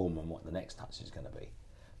inform them what the next touch is going to be.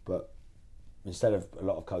 But instead of, a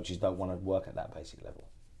lot of coaches don't want to work at that basic level.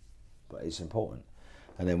 But it's important.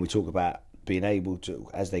 And then we talk about being able to,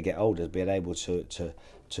 as they get older, being able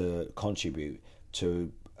to contribute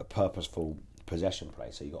to a purposeful possession play.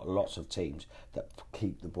 So you've got lots of teams that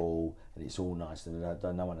keep the ball and it's all nice and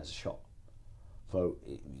no one has a shot. So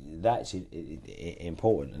that's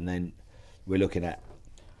important. And then we're looking at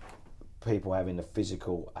people having the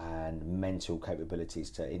physical and mental capabilities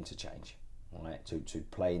to interchange, right? To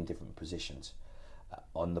play in different positions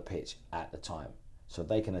on the pitch at the time, so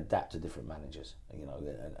they can adapt to different managers,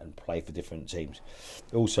 and play for different teams.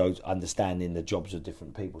 Also, understanding the jobs of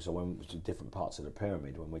different people. So when to different parts of the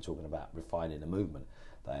pyramid, when we're talking about refining the movement,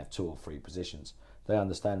 they have 2 or 3 positions. They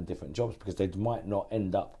understand different jobs because they might not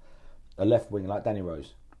end up a left winger like Danny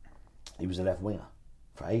Rose. He was a left winger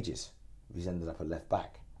for ages. He's ended up a left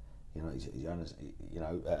back.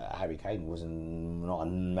 Harry Kane was not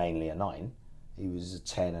mainly a 9. He was a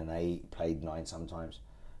 10 and 8, played 9 sometimes.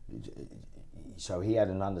 So he had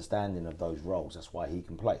an understanding of those roles. That's why he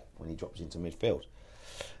can play when he drops into midfield.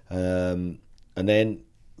 And then,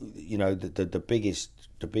 the biggest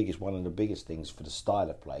one of the biggest things for the style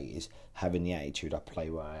of play is having the attitude, I play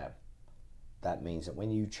where I am. That means that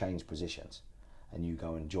when you change positions and you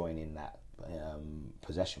go and join in that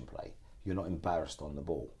possession play, you're not embarrassed on the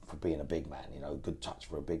ball for being a big man. Good touch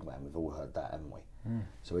for a big man. We've all heard that, haven't we?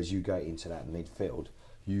 So as you go into that midfield,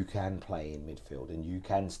 you can play in midfield and you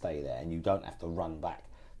can stay there and you don't have to run back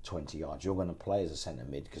 20 yards. You're going to play as a centre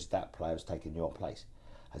mid because that player's taken your place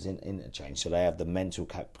as in interchange. So they have the mental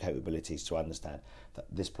capabilities to understand that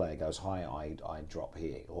this player goes high, I drop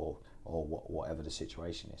here, or whatever the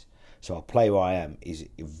situation is. So I play where I am is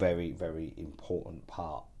a very, very important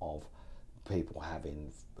part of people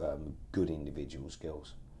having good individual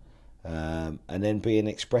skills. And then being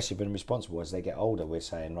expressive and responsible as they get older. We're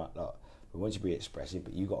saying, right, look, we want you to be expressive,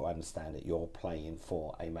 but you've got to understand that you're playing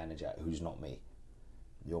for a manager who's not me.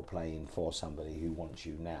 You're playing for somebody who wants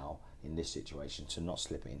you now in this situation to not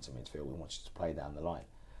slip it into midfield. We want you to play down the line.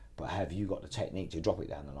 But have you got the technique to drop it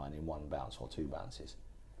down the line in 1 bounce or 2 bounces?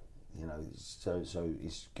 So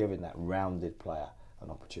it's giving that rounded player an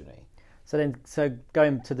opportunity. So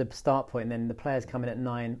going to the start point, and then the players come in at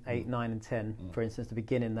 8, 9 and 10, for instance, to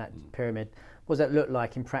begin in that pyramid. What does that look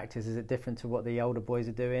like in practice? Is it different to what the older boys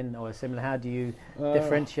are doing, or similar? How do you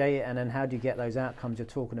differentiate it, and then how do you get those outcomes you're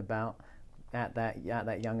talking about at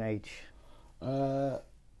that young age? At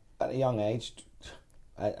a young age,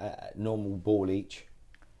 at normal ball each,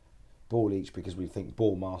 because we think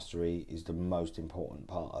ball mastery is the most important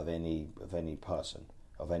part of any person,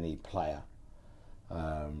 of any player.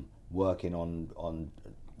 Working on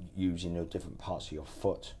using the different parts of your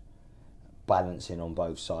foot, balancing on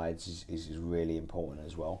both sides is really important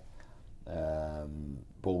as well.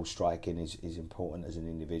 Ball striking is important as an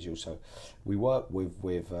individual. So we work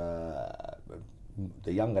with the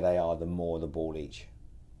younger they are, the more the ball each,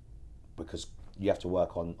 because you have to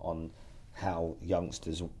work on how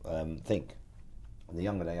youngsters think. And the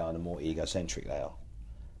younger they are, the more egocentric they are.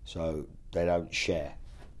 So they don't share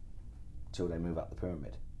till they move up the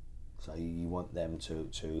pyramid. So you want them to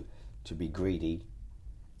be greedy,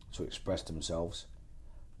 to express themselves,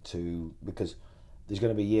 because there's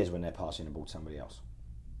going to be years when they're passing the ball to somebody else.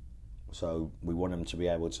 So we want them to be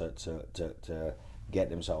able to get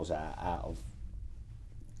themselves out of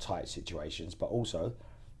tight situations, but also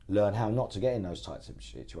learn how not to get in those tight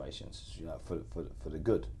situations, for the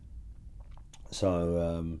good.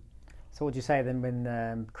 So what do you say then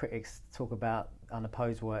when critics talk about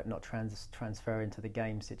unopposed work not transferring to the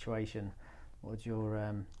game situation? What's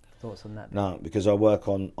your thoughts on that? No, because I work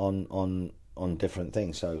on different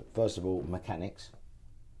things. So first of all, mechanics.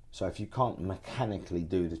 So if you can't mechanically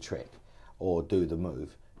do the trick or do the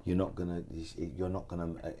move, it's not gonna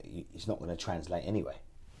translate anyway.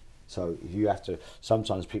 So if you have to,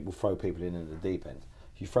 sometimes people throw people in at the deep end.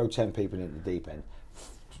 If you throw 10 people in at the deep end,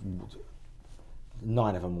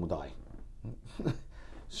 9 of them will die.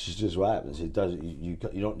 It's just what happens. It does. You're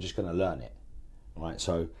not just going to learn it, right?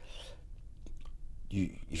 So,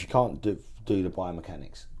 if you can't do the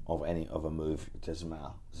biomechanics of a move, it doesn't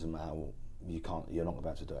matter. You're not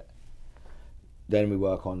about to do it. Then we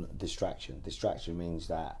work on distraction. Distraction means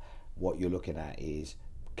that what you're looking at is,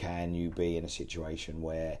 can you be in a situation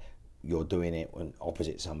where you're doing it when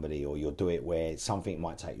opposite somebody, or you'll do it where something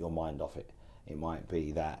might take your mind off it. It might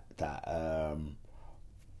be that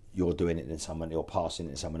you're doing it and you're passing it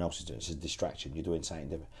and someone else is doing it. It's a distraction. You're doing something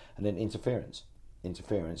different. And then interference.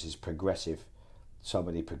 Interference is progressive.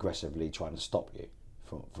 Somebody progressively trying to stop you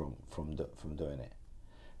from doing it.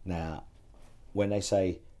 Now, when they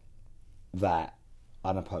say that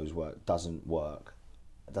unopposed work,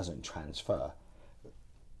 doesn't transfer,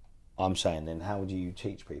 I'm saying then how do you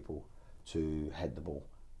teach people to head the ball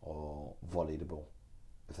or volley the ball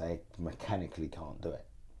if they mechanically can't do it?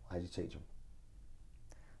 How do you teach them?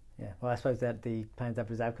 Yeah, well, I suppose that the playing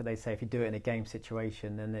devil's advocate, they say if you do it in a game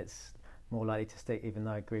situation, then it's more likely to stick. Even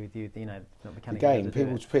though I agree with you, not mechanically. The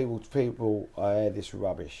game, people. I hear this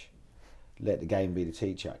rubbish. Let the game be the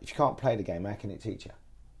teacher. If you can't play the game, how can it teach you?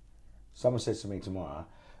 Someone says to me tomorrow,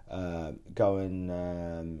 go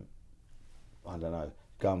and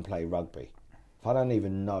go and play rugby. If I don't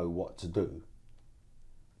even know what to do,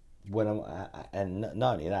 and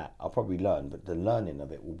not only that, I'll probably learn, but the learning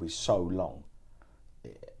of it will be so long.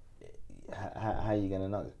 How are you going to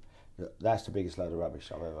know? That's the biggest load of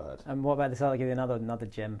rubbish I've ever heard. And what about this? I'll give you another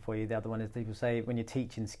gem for you. The other one is people say when you're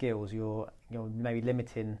teaching skills, you're maybe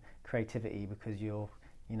limiting creativity because you're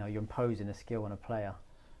imposing a skill on a player.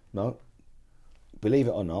 No, believe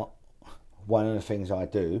it or not, one of the things I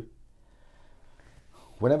do,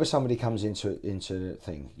 whenever somebody comes into the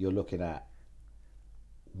thing, you're looking at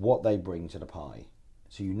what they bring to the party.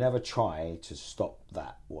 So you never try to stop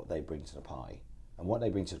what they bring to the party. And what they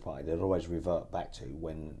bring to the party, they'll always revert back to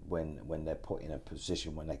when they're put in a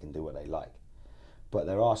position when they can do what they like. But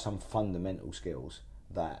there are some fundamental skills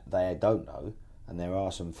that they don't know, and there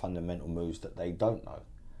are some fundamental moves that they don't know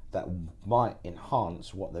that might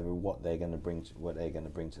enhance what they're going to bring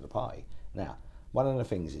to the party. Now, one of the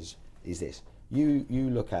things is this: you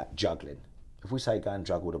look at juggling. If we say go and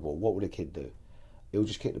juggle the ball, what would a kid do? He'll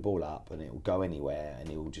just kick the ball up and it'll go anywhere, and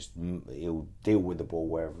he'll deal with the ball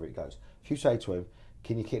wherever it goes. If you say to him,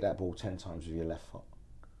 can you kick that ball 10 times with your left foot?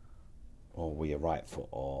 Or with your right foot?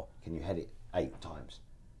 Or can you head it 8 times?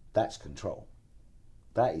 That's control.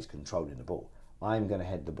 That is controlling the ball. I'm going to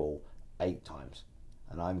head the ball 8 times,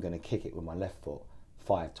 and I'm going to kick it with my left foot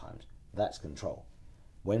 5 times. That's control.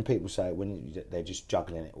 When people say, when they're just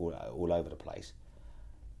juggling it all over the place,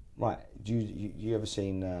 right, you ever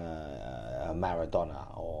seen a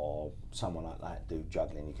Maradona or someone like that do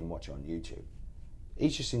juggling? You can watch it on YouTube.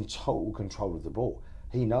 He's just in total control of the ball.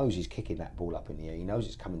 He knows he's kicking that ball up in the air. He knows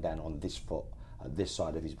it's coming down on this foot, at this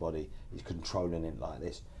side of his body. He's controlling it like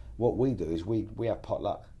this. What we do is we have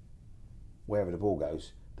potluck. Wherever the ball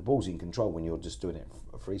goes, the ball's in control when you're just doing it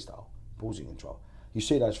freestyle. The ball's in control. You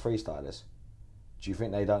see those freestylers, do you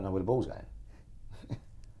think they don't know where the ball's going?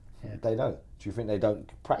 Yeah. They don't. Do you think they don't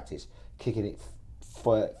practice kicking it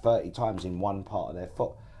 30 times in one part of their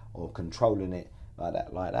foot, or controlling it like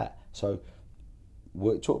that? So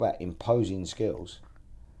we talk about imposing skills.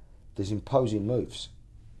 There's imposing moves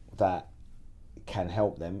that can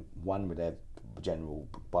help them, one, with their general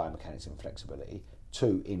biomechanics and flexibility,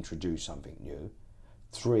 2, introduce something new,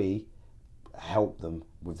 3, help them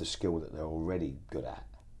with the skill that they're already good at,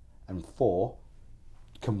 and 4,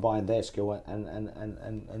 combine their skill and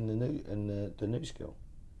the new skill.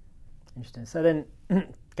 Interesting. So then,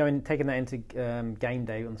 taking that into game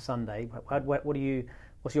day on Sunday,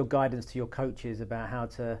 what's your guidance to your coaches about how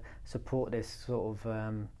to support this sort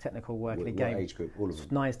of technical work in the game? What age group? All of them.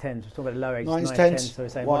 9s, 10s. We're talking about low age. 9s, 10s. So we're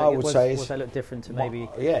saying, what I would say is, does that look different to maybe?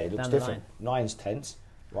 Yeah, it looks down different. 9s, 10s.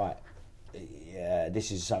 Right. Yeah,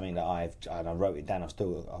 this is something that I wrote it down. I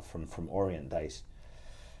still from Orient days.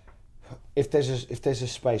 If there's a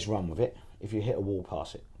space, run with it. If you hit a wall,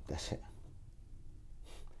 pass it. That's it.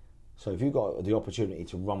 So if you've got the opportunity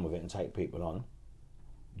to run with it and take people on,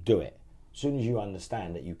 do it. As soon as you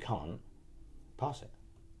understand that you can't, pass it.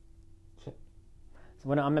 That's it. So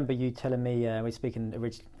when I remember you telling me, we were speaking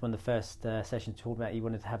originally one of the first sessions, talking about you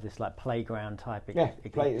wanted to have this like playground type.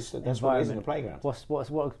 That's what it is in the playground. What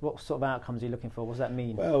sort of outcomes are you looking for? What does that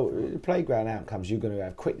mean? Well, the playground outcomes, you're going to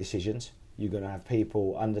have quick decisions. You're going to have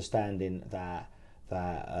people understanding that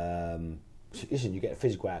listen, you get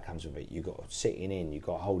physical outcomes of it. You've got sitting in, you've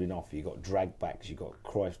got holding off, you've got drag backs, you've got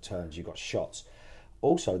Cruyff turns, you've got shots.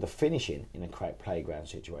 Also, the finishing in a playground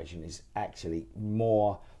situation is actually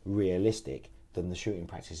more realistic than the shooting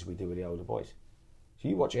practices we do with the older boys. So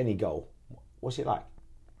you watch any goal, what's it like?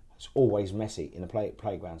 It's always messy in a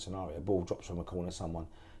playground scenario. A ball drops from a corner, someone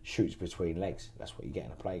shoots between legs. That's what you get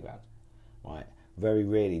in a playground, right? Very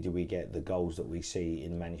rarely do we get the goals that we see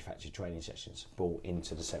in manufactured training sessions. Ball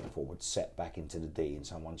into the centre forward, set back into the D, and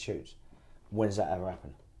someone shoots. When does that ever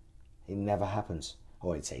happen? It never happens.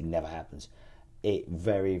 Or I'd say never happens. It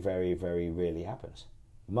very, very, very rarely happens.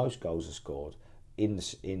 Most goals are scored in the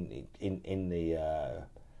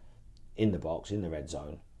box, in the red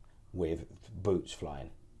zone, with boots flying.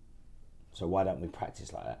 So why don't we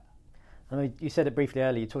practice like that? I mean, you said it briefly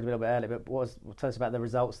earlier. You talked a little bit earlier, but tell us about the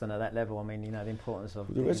results then at that level. I mean, the importance of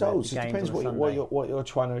the results. The it depends what you're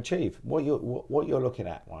trying to achieve. What you're looking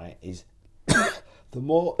at, right, is the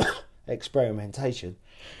more experimentation.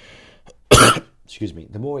 Excuse me.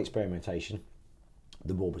 The more experimentation,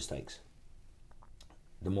 the more mistakes.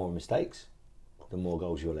 The more mistakes, the more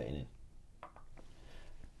goals you're letting in.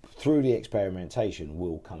 Through the experimentation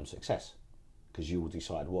will come success, because you will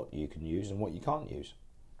decide what you can use and what you can't use.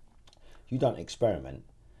 You don't experiment,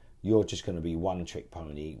 you're just going to be one trick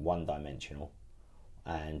pony, one dimensional,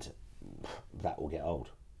 and that will get old.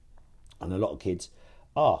 And a lot of kids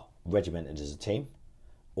are regimented as a team,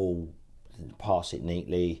 all pass it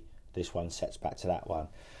neatly, this one sets back to that one,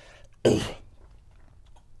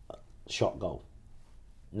 shot goal.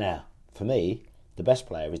 Now, for me, the best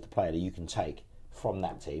player is the player that you can take from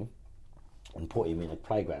that team and put him in a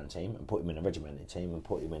playground team and put him in a regimented team and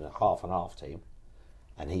put him in a half and half team,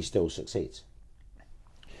 and he still succeeds.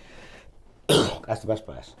 That's the best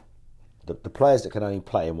players. The players that can only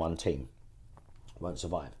play in one team won't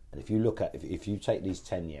survive. And if you look at, if you take these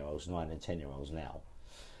 10-year-olds, 9 and 10-year-olds now,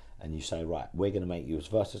 and you say, right, we're going to make you as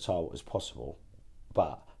versatile as possible,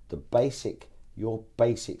 but your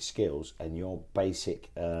basic skills and your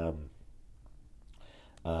basic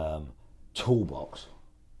toolbox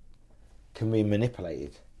can be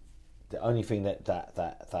manipulated. The only thing that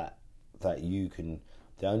you can,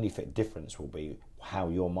 the only difference will be how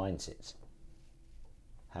your mind sits.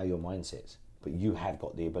 But you have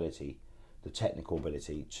got the ability, the technical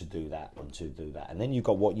ability to do that and to do that. And then you've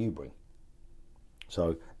got what you bring.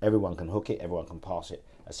 So everyone can hook it, everyone can pass it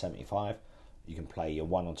at 75. You can play your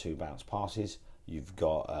 1 or 2 bounce passes. You've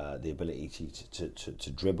got the ability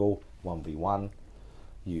to dribble 1v1.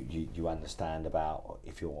 You understand about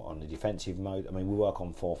if you're on the defensive mode. I mean, we work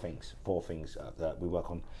on four things that we work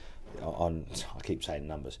on. I keep saying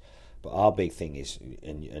numbers, but our big thing is,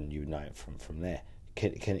 and you know it from there.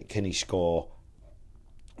 Can he score?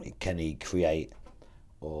 Can he create?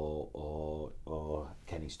 Or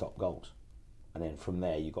can he stop goals? And then from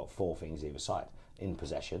there, you've got 4 things either side. In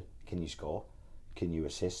possession, can you score? Can you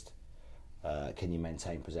assist? Can you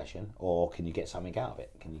maintain possession? Or can you get something out of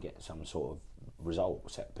it? Can you get some sort of result,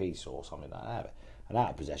 set piece or something like that? And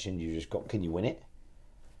out of possession, you just got, can you win it?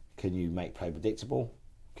 Can you make play predictable?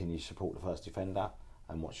 Can you support the first defender?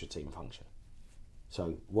 And what's your team function?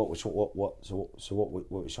 So what we're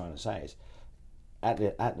trying to say is, at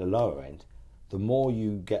the lower end, the more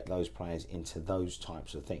you get those players into those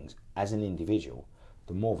types of things as an individual,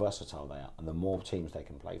 the more versatile they are, and the more teams they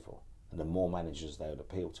can play for, and the more managers they would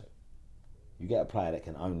appeal to. You get a player that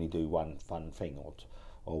can only do one fun thing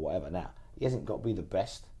or whatever. Now, he hasn't got to be the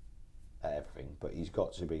best at everything, but he's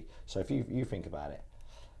got to be. So if you think about it,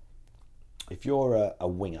 if you're a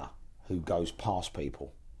winger who goes past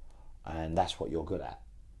people, and that's what you're good at,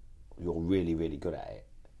 you're really, really good at it,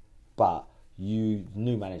 but new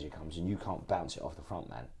manager comes and you can't bounce it off the front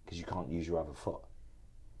man because you can't use your other foot,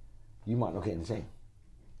 you might not get in the team.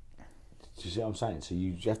 Do you see what I'm saying? So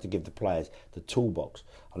you have to give the players the toolbox.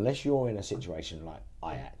 Unless you're in a situation like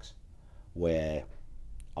Ajax, where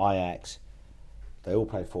they all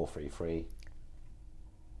play 4-3-3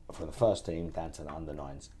 from the first team down to the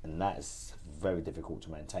under-9s, and that is very difficult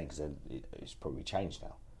to maintain because it's probably changed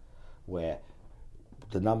now, where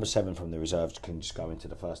the number 7 from the reserves can just go into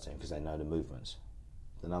the first team because they know the movements.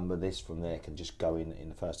 The number this from there can just go in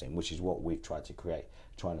the first team, which is what we've tried to create.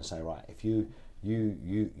 Trying to say, right, if you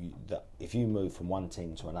move from one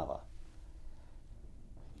team to another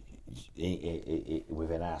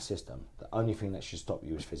within our system, the only thing that should stop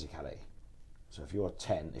you is physicality. So if you're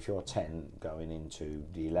 10 going into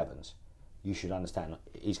the 11s, you should understand,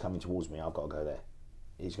 he's coming towards me, I've got to go there.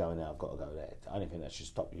 He's going there, I've got to go there. The only thing that should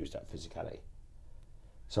stop you is that physicality.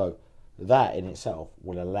 So that in itself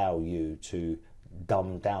will allow you to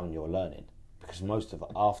dumb down your learning, because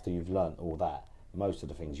after you've learned all that, most of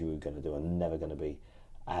the things you're going to do are never going to be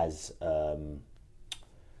as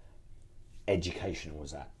educational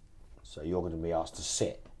as that. So you're going to be asked to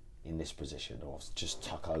sit in this position or just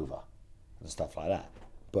tuck over and stuff like that.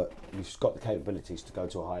 but you've got the capabilities to go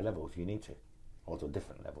to a higher level if you need to, or to a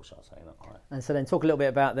different level, shall I say, not higher. And so then talk a little bit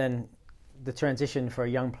about then the transition for a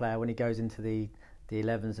young player when he goes into the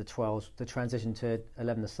 11s, the 12s, the transition to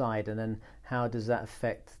 11-a-side, and then how does that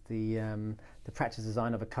affect the practice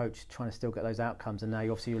design of a coach trying to still get those outcomes? And now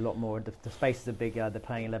you're obviously a lot more, the spaces are bigger, they're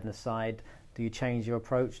playing 11-a-side. Do you change your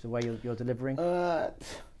approach, the way you're delivering? I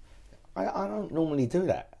don't normally do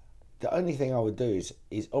that. The only thing I would do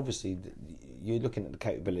is obviously you're looking at the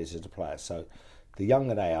capabilities of the players. So the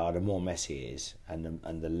younger they are, the more messy it is,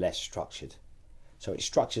 and the less structured. So it's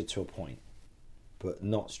structured to a point, but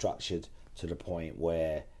not structured to the point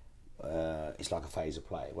where it's like a phase of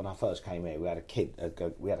play. When I first came here, we had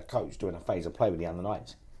a coach doing a phase of play with the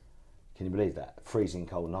under-9s. Can you believe that? Freezing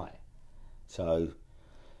cold night. So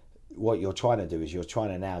what you're trying to do is you're trying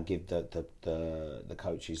to now give the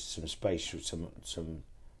coaches some space, some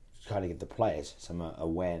trying to give the players some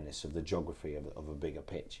awareness of the geography of a bigger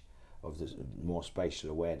pitch, of the more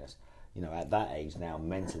spatial awareness. You know, at that age now,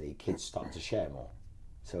 mentally, kids start to share more.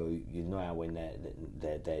 So you know when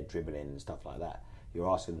they're dribbling and stuff like that, you're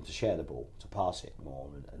asking them to share the ball, to pass it more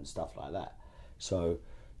and stuff like that. So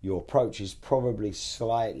your approach is probably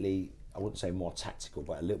slightly, I wouldn't say more tactical,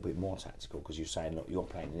 but a little bit more tactical, because you're saying, look, you're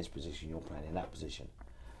playing in this position, you're playing in that position,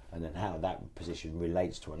 and then how that position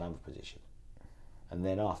relates to another position. And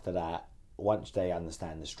then after that, once they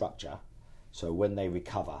understand the structure, so when they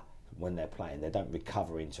recover, when they're playing, they don't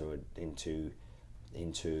recover into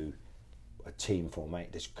a team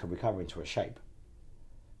formation. They recover into a shape.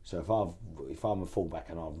 So if I'm a fullback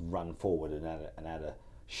and I've run forward and had a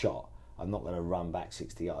shot, I'm not going to run back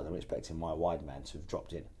 60 yards. I'm expecting my wide man to have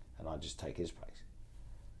dropped in, and I just take his place.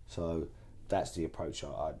 So that's the approach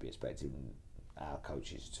I'd be expecting our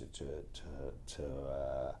coaches to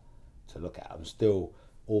look at. I'm still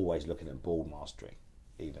always looking at ball mastery,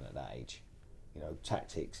 even at that age. You know,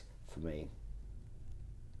 tactics for me,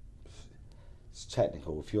 it's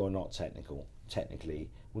technical. If you're not technically,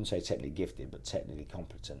 I wouldn't say technically gifted, but technically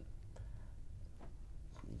competent,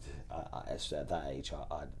 at that age,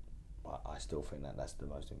 I still think that's the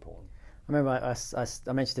most important. I remember I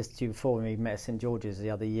mentioned this to you before when we met at St George's the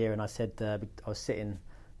other year, and I said I was sitting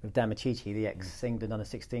with Dan Machichi, the ex-England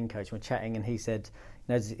under-16 coach, and we're chatting, and he said,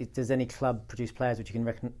 you know, does any club produce players which you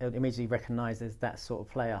can immediately recognise as that sort of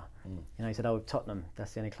player? You know, he said, Tottenham,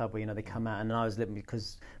 that's the only club where, you know, they come out. And I was looking,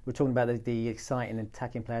 because we're talking about the exciting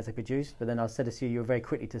attacking players they produce, but then I said to you were very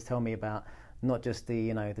quickly to tell me about not just the,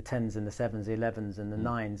 you know, the 10s and the 7s, the 11s and the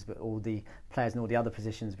 9s, but all the players in all the other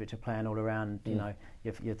positions which are playing all around, you know,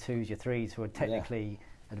 your 2s, your 3s who are technically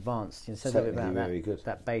advanced. You know, says a bit about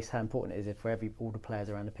that base, how important it is for all the players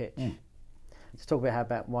around the pitch. Let's talk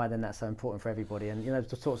about why then that's so important for everybody, and you know,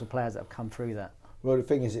 the sorts of players that have come through that. Well, the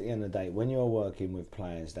thing is, at the end of the day, when you're working with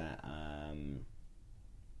players that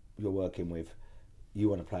you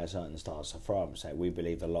want to play a certain style. So for argument's sake, we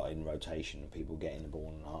believe a lot in rotation, people getting the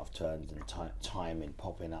ball in half turns and timing,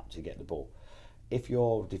 popping up to get the ball. If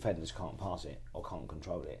your defenders can't pass it or can't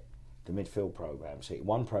control it, the midfield programme, see,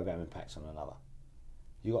 one programme impacts on another.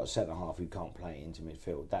 You got a centre half who can't play into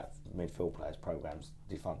midfield. That midfield player's programme's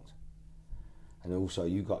defunct. And also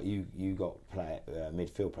you got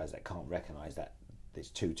midfield players that can't recognise that it's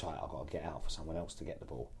too tight. I've got to get out for someone else to get the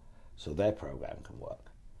ball, so their programme can work.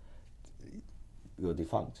 You're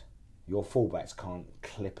defunct. Your fullbacks can't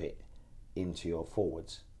clip it into your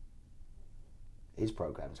forwards. His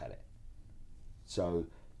programme's had it. So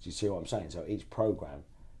do you see what I'm saying? So each programme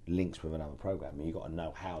links with another programme, and you've got to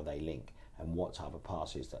know how they link and what type of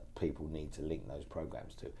passes that people need to link those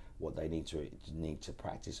programmes to, what they need to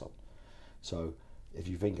practice on. So if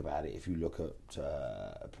you think about it, if you look at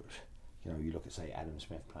you look at, say, Adam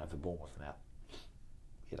Smith playing for Bournemouth now,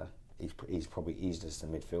 you know, he's just a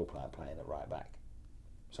midfield player playing at right back.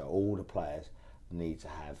 So all the players need to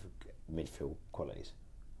have midfield qualities,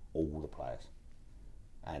 all the players,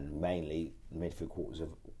 and mainly midfield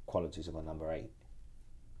qualities of a number 8.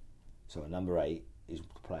 So a number 8 is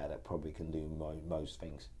the player that probably can do most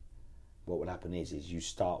things. What would happen is you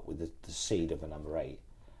start with the seed of a number 8,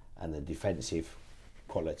 and the defensive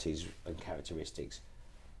qualities and characteristics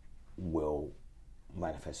will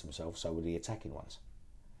manifest themselves, so will the attacking ones.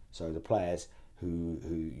 So the players who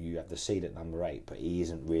you have the seed at number 8, but he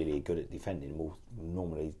isn't really good at defending, will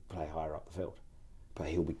normally play higher up the field, but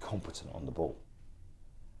he'll be competent on the ball.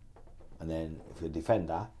 And then if a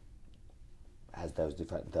defender has those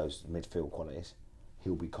midfield qualities,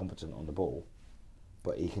 he'll be competent on the ball,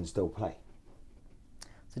 but he can still play.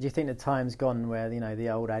 So do you think the time's gone where, you know, the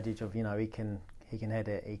old adage of, you know, he can head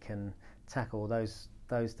it, he can tackle, those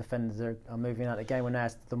defenders are moving out of the game, when now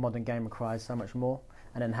the modern game requires so much more?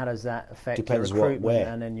 and then how does that affect Depends your recruitment where.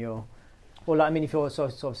 and then your... Well, like, I mean, if you're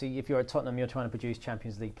obviously if you're at Tottenham, you're trying to produce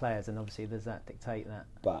Champions League players, and obviously there's that dictate that.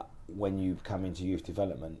 But when you come into youth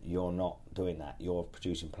development, you're not doing that. You're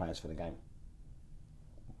producing players for the game.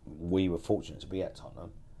 We were fortunate to be at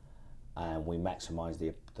Tottenham, and we maximised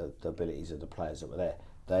the abilities of the players that were there.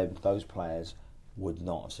 Those players would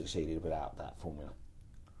not have succeeded without that formula,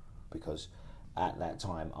 because at that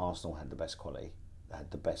time Arsenal had the best quality, had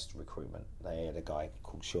the best recruitment. They had a guy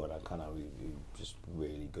called Sean O'Connor who just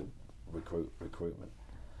really good recruitment,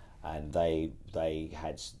 and they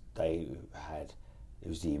had it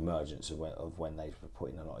was the emergence of when they were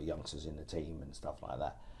putting a lot of youngsters in the team and stuff like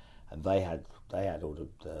that, and they had all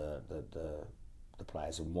the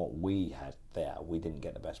players, and what we had there, we didn't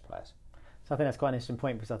get the best players. So I think that's quite an interesting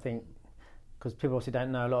point, because people obviously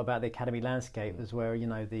don't know a lot about the academy landscape, as where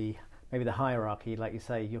maybe the hierarchy, like you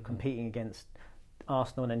say, you're competing against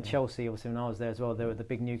Arsenal and then Chelsea. Obviously, when I was there as well, they were the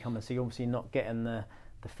big newcomers, so you're obviously not getting the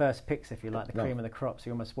first picks, if you like, the cream of the crop. So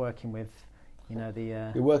you're almost working with,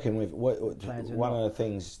 you're working with one of the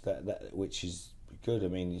things that which is good. I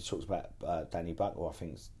mean, you talked about Danny Buckle. I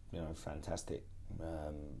think is fantastic,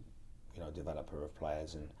 developer of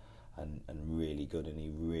players and really good, and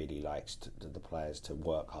he really likes the players to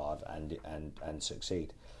work hard and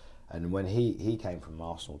succeed. And when he came from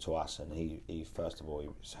Arsenal to us, and he first of all he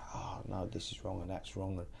was, oh no, this is wrong and that's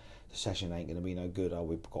wrong, and the session ain't going to be no good. Oh,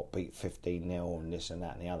 we've got beat 15-0 and this and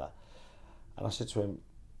that and the other. And I said to him,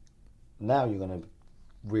 now you're going to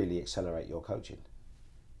really accelerate your coaching,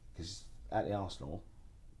 because at the Arsenal,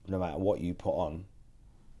 no matter what you put on,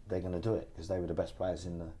 they're going to do it, because they were the best players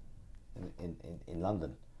in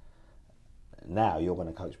London. Now you're going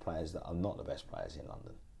to coach players that are not the best players in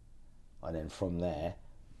London. And then from there,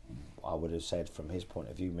 I would have said, from his point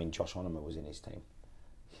of view, I mean, Josh Onomer was in his team.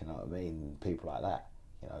 You know what I mean? People like that,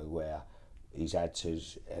 where he's had to,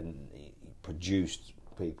 and he produced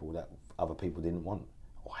people that other people didn't want,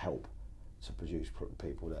 or help to produce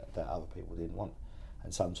people that other people didn't want.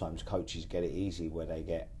 And sometimes coaches get it easy, where they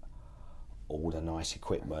get all the nice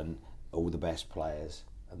equipment, all the best players,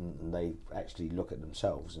 and they actually look at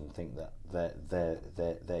themselves and think that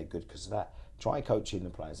they're good because of that. Try coaching the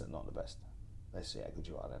players that are not the best. Let's see how good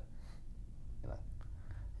you are then.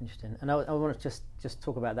 Interesting. And I want to just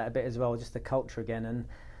talk about that a bit as well, just the culture again, and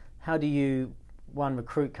how do you, one,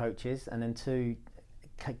 recruit coaches, and then two,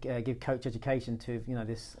 give coach education to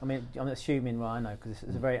this. I mean, I'm assuming, well, I know, because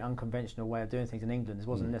it's a very unconventional way of doing things in England. This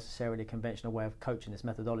wasn't necessarily a conventional way of coaching, this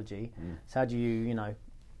methodology. So how do you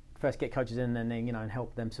first get coaches in, and then and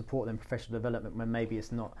help them, support them professional development when maybe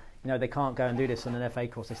it's not, they can't go and do this on an FA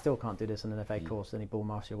course. They still can't do this on an FA course, any ball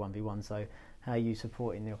master 1v1. So how are you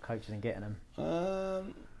supporting your coaches and getting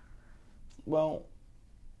them? Well,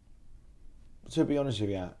 to be honest with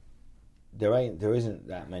you, there isn't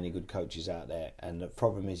that many good coaches out there, and the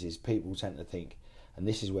problem is people tend to think, and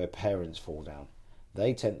this is where parents fall down,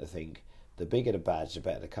 they tend to think the bigger the badge, the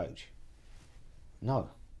better the coach. No.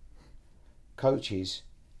 Coaches,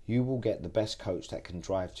 you will get the best coach that can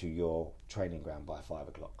drive to your training ground by 5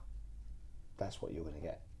 o'clock. That's what you're going to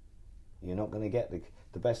get. You're not going to get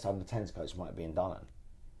the best under 10s coach might be in Dunham.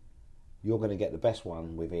 You're going to get the best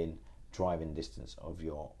one within driving distance of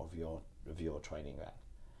your training ground.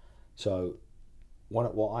 So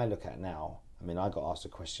what I look at now, I mean, I got asked a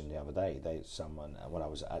question the other day. Someone, when I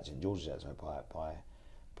was at St George's,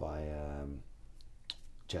 by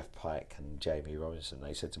Jeff Pike and Jamie Robinson,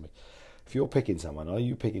 they said to me, if you're picking someone, are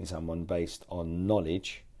you picking someone based on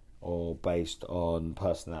knowledge or based on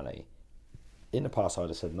personality? In the past, I would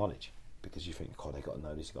have said knowledge, because you think, God, they got to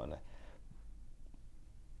know this, they got to know.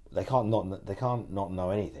 They can't not know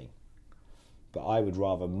anything. But I would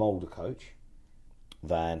rather mould a coach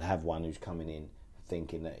than have one who's coming in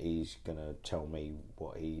thinking that he's going to tell me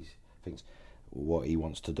what he thinks, what he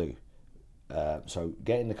wants to do. So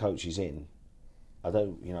getting the coaches in,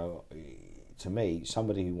 to me,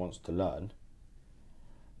 somebody who wants to learn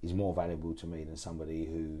is more valuable to me than somebody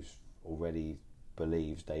who's already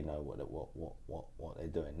believes they know what they're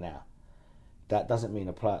doing. Now, that doesn't mean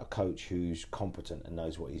a coach who's competent and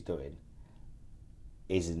knows what he's doing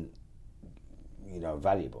isn't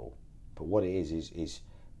valuable. But what it is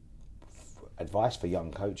advice for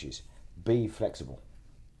young coaches: be flexible.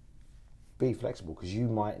 Be flexible, because you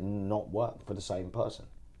might not work for the same person.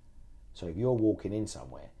 So if you're walking in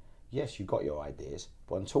somewhere, yes, you've got your ideas,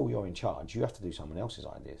 but until you're in charge, you have to do someone else's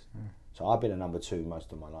ideas. So I've been a number 2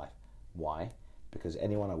 most of my life. Why? Because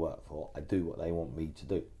anyone I work for, I do what they want me to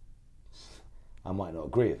do. I might not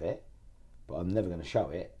agree with it, but I'm never going to show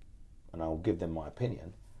it, and I'll give them my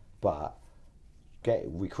opinion. But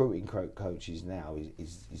recruiting coaches now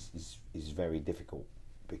is very difficult,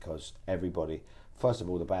 because everybody, first of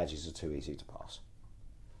all, the badges are too easy to pass.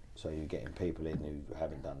 So you're getting people in who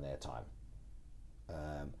haven't done their time.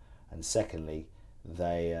 And secondly,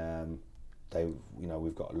 they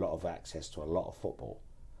we've got a lot of access to a lot of football,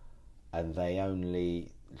 and they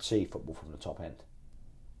only see football from the top end.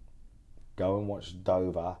 Go and watch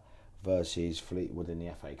Dover versus Fleetwood in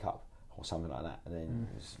the FA Cup or something like that, and then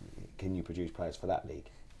can you produce players for that league?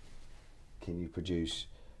 Can you produce,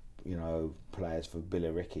 players for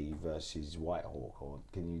Billericay versus Whitehawk, or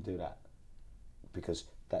can you do that? Because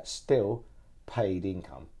that's still paid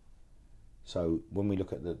income. So when we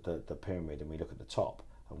look at the pyramid and we look at the top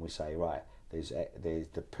and we say, right, there's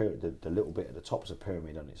the little bit at the top's a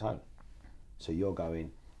pyramid on its own. So you're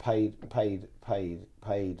going paid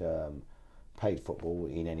football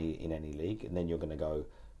in any league, and then you're going to go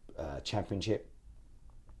Championship,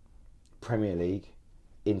 Premier League,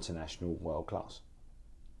 international, world class.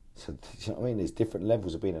 So you know what I mean? There's different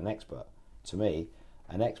levels of being an expert. To me,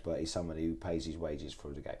 an expert is somebody who pays his wages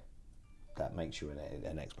through the game. That makes you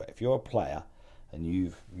an expert. If you're a player and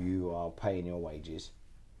you are paying your wages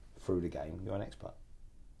through the game, you're an expert.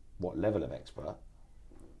 What level of expert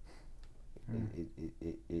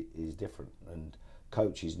it is different, and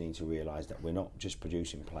coaches need to realise that we're not just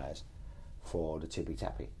producing players for the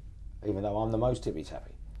tippy-tappy, even though I'm the most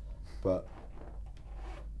tippy-tappy. But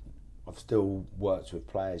I've still worked with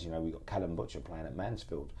players, we've got Callum Butcher playing at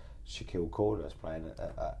Mansfield, Shaquille Corder's playing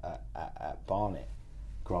at Barnet,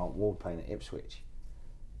 Grant Ward playing at Ipswich,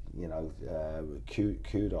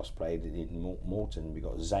 Kudos played in Morton, we've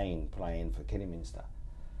got Zane playing for Kidderminster.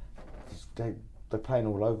 They're playing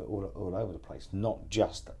all over the place, not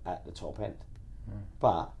just at the top end.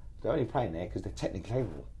 But they're only playing there because they're technically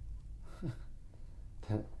capable.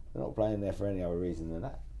 They're not playing there for any other reason than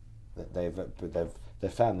that.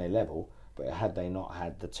 They've found their level, but had they not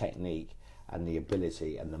had the technique and the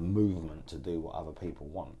ability and the movement to do what other people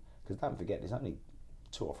want, because don't forget, there's only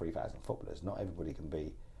 2,000 or 3,000 footballers. Not everybody can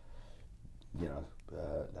be,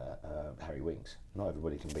 Harry Winks. Not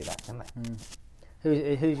everybody can be that, can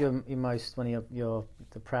they? Who's your most, one of your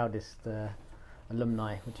the proudest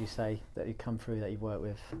alumni, would you say, that you come through, that you've worked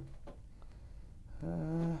with?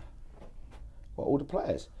 All the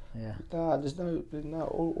players? Yeah. There's no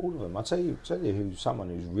all of them. I'll tell you who's someone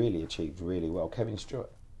who's really achieved really well. Kevin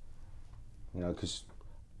Stewart. Because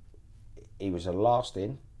he was the last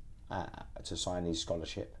in to sign his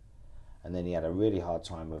scholarship, and then he had a really hard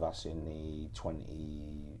time with us in the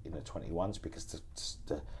 21s because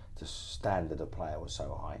the standard of player was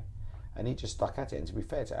so high, and he just stuck at it. And to be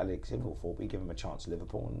fair to Alex Inglethorpe, he gave him a chance at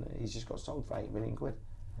Liverpool, and he's just got sold for £8 million.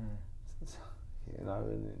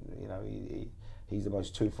 He's the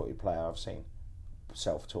most two-footed player I've seen,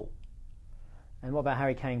 self-taught. And what about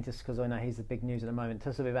Harry Kane? Just because I know he's the big news at the moment. Tell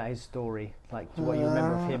us a bit about his story, like what you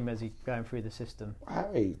remember of him as he's going through the system.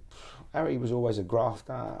 Harry was always a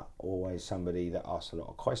grafter, always somebody that asked a lot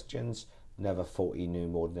of questions, never thought he knew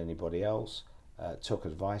more than anybody else, took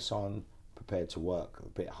advice on, prepared to work a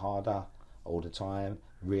bit harder all the time,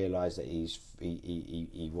 realised that he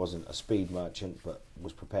wasn't a speed merchant, but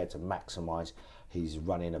was prepared to maximise his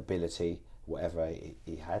running ability, whatever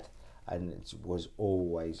he had, and it was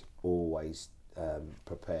always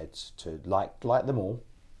prepared to, like them all,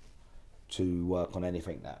 to work on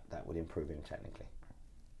anything that would improve him technically.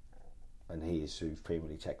 And he is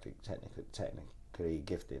supremely technically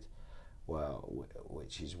gifted,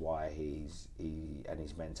 which is why his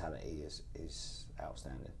mentality is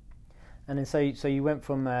outstanding. And then so you went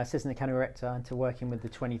from assistant academy director into working with the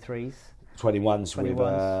 23s. 21s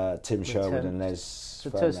with Tim Sherwood and Les. So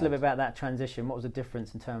tell us a little bit about that transition. What was the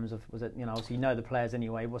difference in terms of, was it, obviously you know the players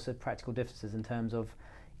anyway, what's the practical differences in terms of,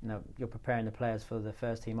 you're preparing the players for the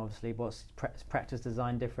first team obviously, what's practice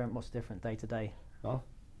design different, what's different day to day? No,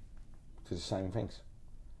 it's the same things.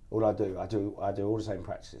 All I do all the same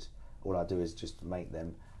practices. All I do is just make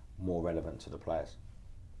them more relevant to the players.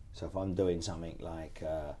 So if I'm doing something like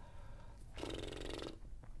a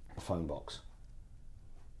phone box,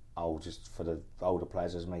 I'll just, for the older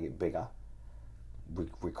players, just make it bigger,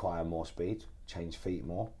 require more speed, change feet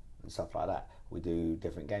more, and stuff like that. We do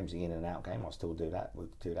different games, the in and out game. I'll still do that. We'll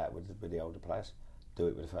do that with the older players. Do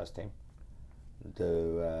it with the first team.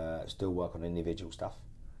 Still work on individual stuff.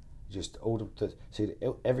 Just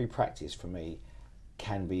every practice for me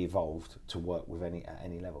can be evolved to work with at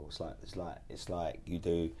any level. It's like you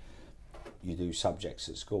do subjects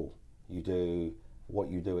at school. You do what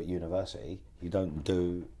you do at university. You don't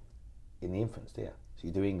do in the infants, do you? So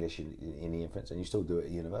you do English in the infants, and you still do it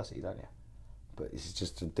at university, don't you? But it's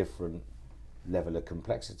just a different level of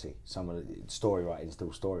complexity. Story writing is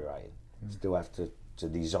still story writing. You still have to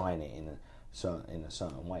design it in a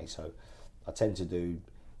certain way. So I tend to do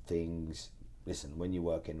things. Listen, when you're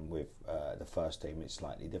working with the first team, it's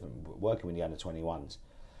slightly different. But working with the under-21s,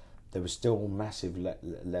 there was still massive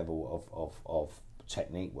level of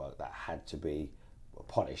technique work that had to be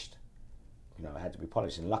polished. You know, it had to be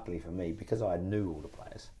polished. And luckily for me, because I knew all the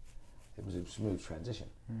players, it was a smooth transition.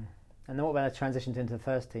 Mm. And then what about the transition into the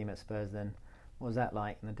first team at Spurs then? What was that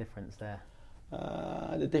like and the difference there?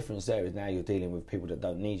 The difference there is now you're dealing with people that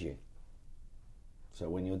don't need you. So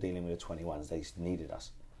when you're dealing with the 21s, they needed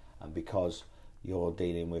us. And because you're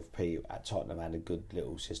dealing with people at Tottenham, had a good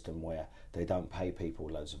little system where they don't pay people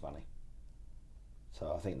loads of money.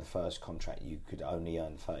 So I think the first contract you could only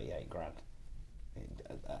earn 38 grand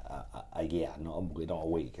a year, not a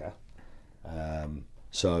week.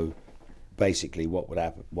 So basically, what would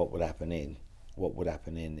happen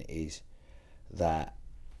is that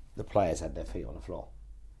the players had their feet on the floor,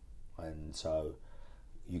 and so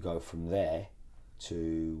you go from there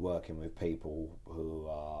to working with people who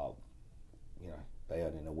are, you know, they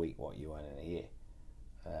earn in a week what you earn in a year,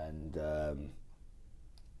 and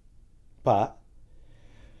but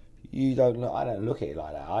you don't. I don't look at it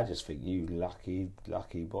like that. I just think you lucky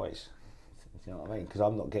boys. You know what I mean? Because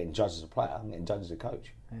I'm not getting judged as a player. I'm getting judged as a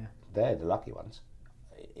coach. Yeah. They're the lucky ones,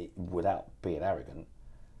 without being arrogant.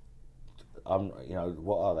 You know,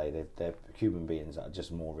 what are they? They're human beings that are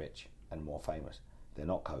just more rich and more famous. They're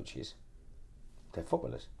not coaches. They're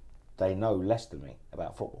footballers. They know less than me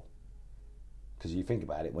about football. Because you think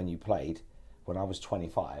about it, when I was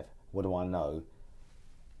 25, what do I know?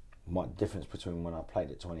 My difference between when I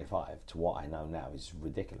played at 25 to what I know now is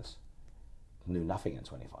ridiculous. Knew nothing at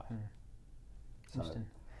 25. Interesting.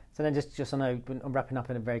 So then, just I know I'm wrapping up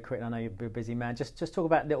in a very quick. I know you're a busy man. Just talk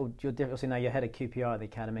about your difference. Now you're head of QPR at the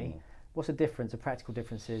academy. What's the difference? The practical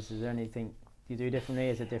differences? Is there anything you do differently?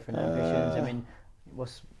 Is there different ambitions? I mean,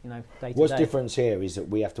 what's day to day? What's difference here is that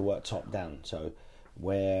we have to work top down. So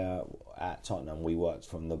where at Tottenham we worked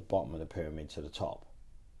from the bottom of the pyramid to the top,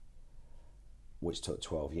 which took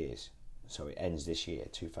 12 years. So it ends this year,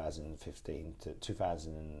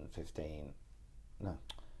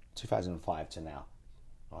 2005 to now,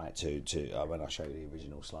 right? To when I show you the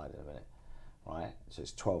original slide in a minute, right? So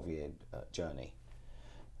it's a 12-year journey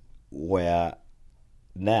where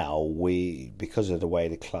now because of the way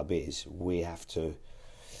the club is, we have to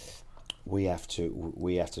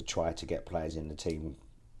try to get players in the team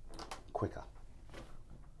quicker.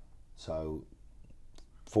 So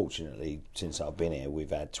fortunately, since I've been here, we've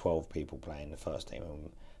had 12 people playing the first team, and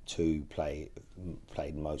 2 played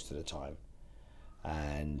most of the time.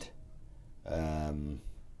 And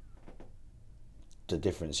the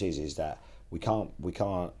difference is that we're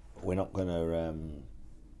not going to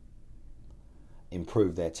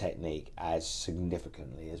improve their technique as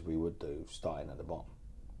significantly as we would do starting at the bottom.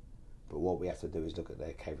 But what we have to do is look at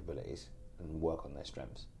their capabilities and work on their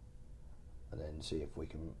strengths, and then see if we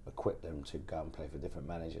can equip them to go and play for different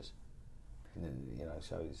managers. And then, you know,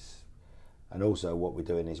 and also what we're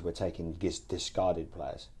doing is we're taking discarded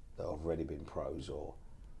players that have already been pros or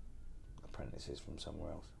apprentices from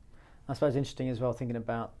somewhere else. I suppose interesting as well, thinking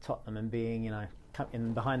about Tottenham and being, you know,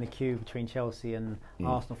 in behind the queue between Chelsea and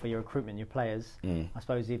Arsenal for your recruitment, your players. I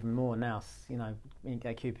suppose even more now, you know,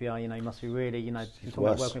 at QPR, you know, you must be really, you know, you're talking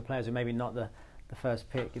about working with players who maybe not the first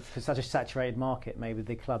pick. It's such a saturated market. Maybe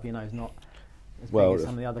the club, you know, is not as big as some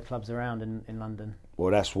of the other clubs around in London.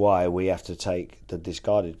 Well, that's why we have to take the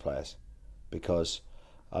discarded players, because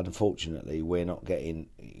unfortunately we're not getting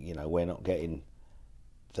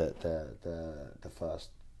the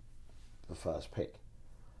first pick.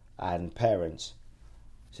 And parents,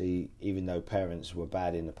 see, even though parents were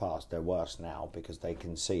bad in the past, they're worse now because they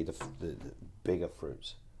can see the bigger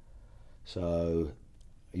fruits. So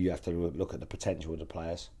you have to look at the potential of the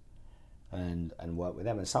players and work with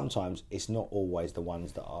them. And sometimes it's not always the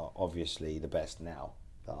ones that are obviously the best now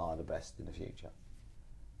that are the best in the future.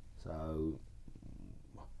 So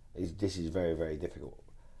this is very, very difficult,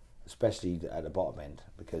 especially at the bottom end,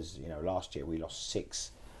 because, you know, last year we lost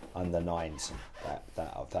 6 under-9s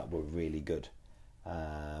that were really good.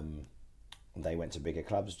 They went to bigger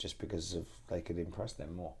clubs just because they could impress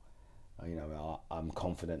them more. You know, I'm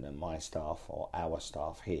confident that my staff or our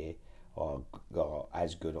staff here are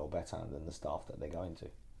as good or better than the staff that they're going to,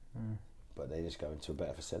 but they just go into a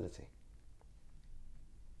better facility.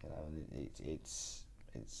 You know,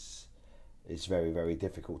 it's very, very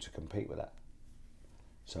difficult to compete with that.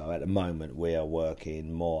 So at the moment we are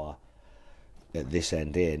working more at this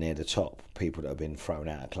end here, near the top, people that have been thrown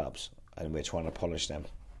out of clubs, and we're trying to polish them,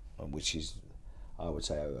 which is, I would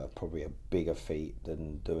say, probably a bigger feat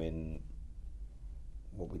than doing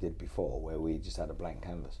what we did before, where we just had a blank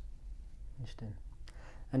canvas. Interesting.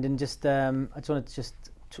 And then just, I just wanted to just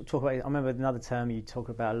talk about, I remember another term you talk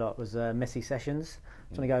about a lot was messy sessions. I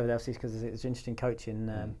just want to go over that because it's an interesting coaching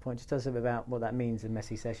point. Just tell us a bit about what that means in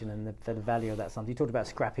messy session and the value of that. Something you talked about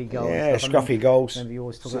scrappy goals. Yeah, scruffy goals. Remember you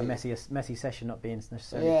always talk about messy session not being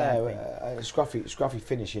necessarily a bad thing. Scruffy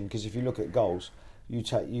finishing, because if you look at goals, you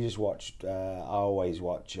just watch, I always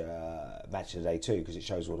watch Match of the Day 2 because it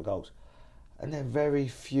shows all the goals. And there are very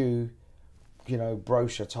few,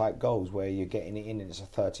 brochure type goals where you're getting it in and it's a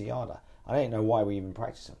 30-yarder. I don't know why we even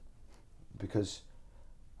practice them, because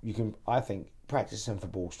I think practice them for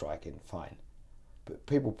ball striking, fine, but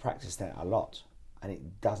people practice that a lot and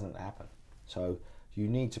it doesn't happen. So you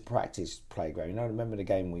need to practice playground. Remember the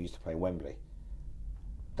game we used to play Wembley?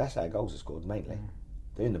 That's how goals are scored mainly.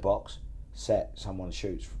 They're in the box, set, someone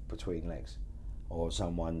shoots between legs, or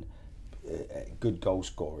someone, good goal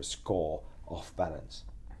scorers score off balance.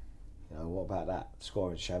 What about that?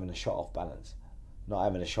 Scoring, having a shot off balance. Not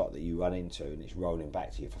having a shot that you run into and it's rolling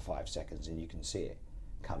back to you for 5 seconds and you can see it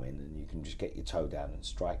come in and you can just get your toe down and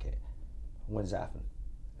strike it. When does that happen?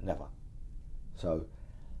 Never. So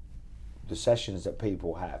the sessions that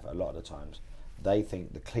people have, a lot of the times, they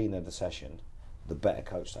think the cleaner the session, the better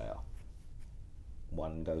coach they are.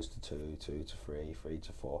 1 goes to 2, 2 to 3, 3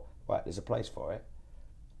 to 4. Right, there's a place for it.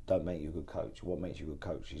 Don't make you a good coach. What makes you a good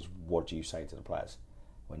coach is, what do you say to the players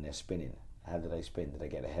when they're spinning? How do they spin? Do they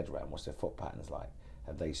get their head around? What's their foot patterns like?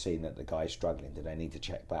 Have they seen that the guy's struggling? Do they need to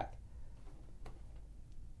check back?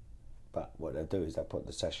 But what they'll do is they'll put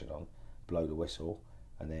the session on, blow the whistle,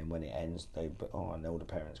 and then when it ends, and all the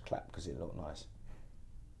parents clap because it looked nice.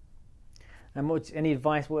 And what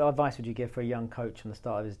advice would you give for a young coach from the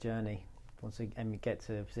start of his journey, once he get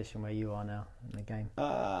to a position where you are now in the game?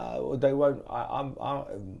 Well, they won't.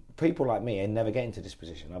 People like me never get into this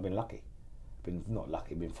position. I've been lucky.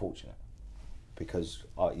 Been fortunate. Because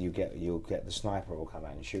you'll get the sniper will come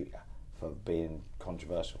out and shoot you for being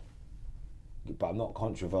controversial. But I'm not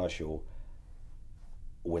controversial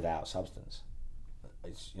without substance.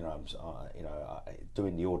 It's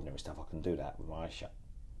doing the ordinary stuff. I can do that with my eyes shut.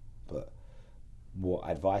 But what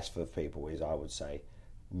advice for people is, I would say,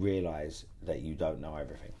 realise that you don't know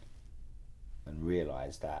everything, and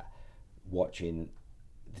realise that watching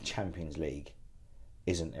the Champions League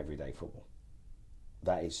isn't everyday football.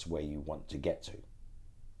 That is where you want to get to.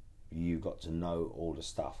 You've got to know all the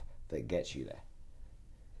stuff that gets you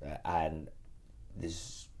there. And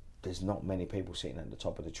there's not many people sitting at the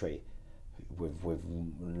top of the tree with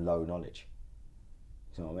low knowledge.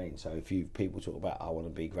 You know what I mean? So if people talk about, I want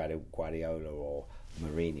to be Guardiola or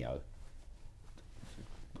Mourinho,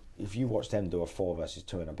 if you watch them do a 4 versus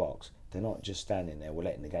 2 in a box, they're not just standing there, we're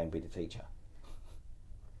letting the game be the teacher.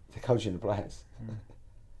 They're coaching the players.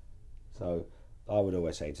 So I would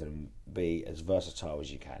always say to them, be as versatile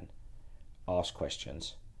as you can, ask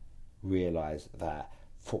questions, realise that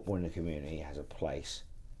football in the community has a place.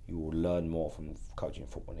 You will learn more from coaching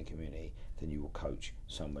football in the community than you will coach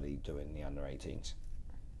somebody doing the under 18s.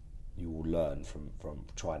 You will learn from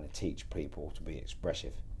trying to teach people to be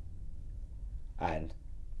expressive. And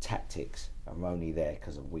tactics are only there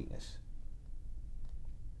because of weakness.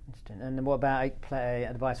 Interesting. And what about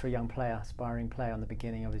advice for a young player, aspiring player on the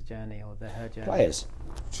beginning of his journey or her journey? Players,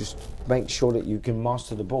 just make sure that you can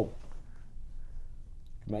master the ball.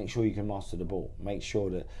 Make sure you can master the ball. Make sure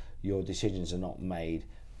that your decisions are not made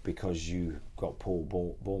because you got poor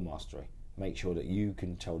ball mastery. Make sure that you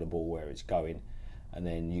can tell the ball where it's going, and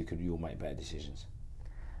then you'll make better decisions.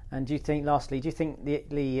 And lastly, do you think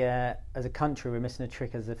the as a country we're missing a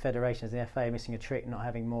trick, as a federation, as the FA, missing a trick not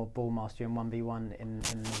having more ball mastery and 1v1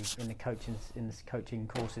 in the coaching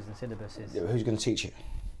courses and syllabuses? Who's going to teach it?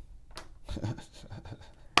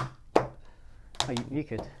 You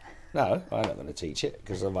could. No, I'm not going to teach it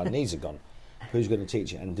because my knees are gone. Who's going to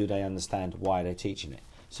teach it, and do they understand why they're teaching it?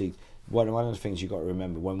 See, one of the things you've got to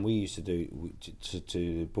remember, when we used to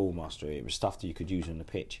do ball mastery, it was stuff that you could use on the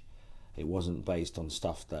pitch. It wasn't based on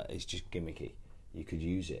stuff that is just gimmicky. You could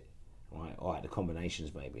use it, right? All right, the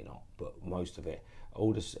combinations maybe not, but most of it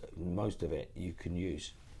you can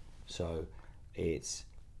use. So it's,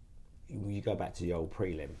 you go back to the old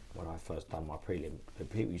prelim, when I first done my prelim, the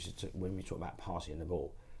people used to, when we talk about passing the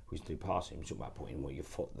ball, we used to do passing, we talk about putting your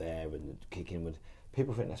foot there and kicking with,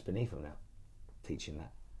 people think that's beneath them now, teaching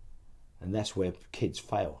that. And that's where kids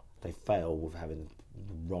fail. They fail with having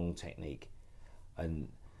the wrong technique. And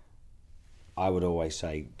I would always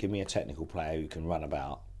say, give me a technical player who can run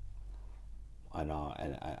about, and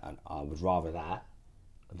I would rather that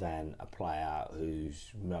than a player who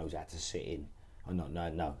knows how to sit in,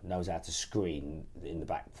 knows how to screen in the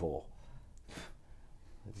back four.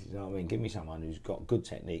 You know what I mean? Give me someone who's got good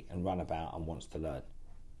technique and run about and wants to learn.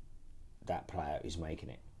 That player is making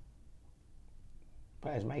it.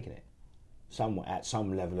 Player's making it. At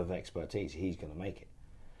some level of expertise, he's going to make it.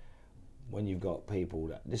 When you've got people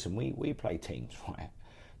that listen, we play teams, right,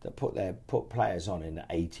 that put players on in the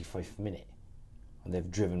 85th minute, and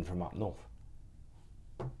they've driven from up north.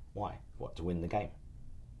 Why? What, to win the game?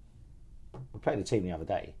 We played a team the other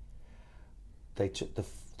day. They took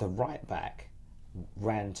the right back,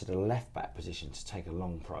 ran to the left back position to take a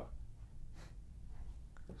long throw.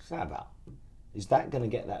 What's that about? Is that going to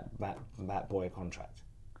get that boy a contract?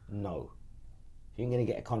 No. You ain't going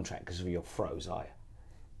to get a contract because of your throws, are you?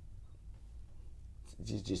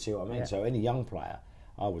 Do you see what I mean? Yeah. So any young player,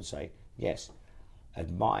 I would say, yes,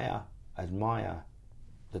 admire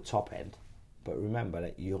the top end, but remember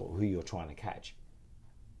that who you're trying to catch.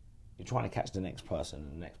 You're trying to catch the next person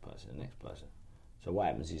and the next person and the next person. So what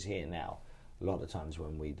happens is here now, a lot of times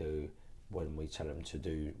when we tell them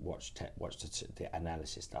to watch the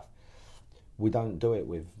analysis stuff, we don't do it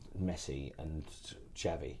with Messi and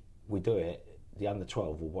Xavi. We do it, the under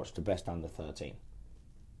 12 will watch the best under 13.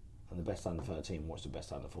 And the best under 13 watch the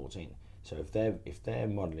best under 14. So if they're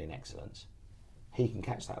modelling excellence, he can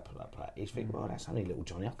catch that player. He's thinking, well, that's only little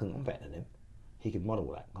Johnny, I'm better than him. He can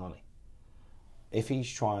model that, can't he? If he's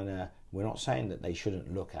trying to, we're not saying that they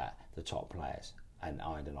shouldn't look at the top players and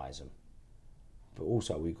idolise them, but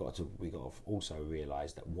also we got to also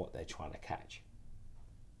realise that what they're trying to catch,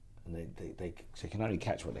 and they can only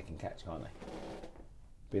catch what they can catch, can't they?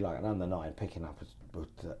 Be like an under 9 picking up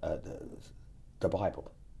the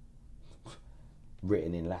Bible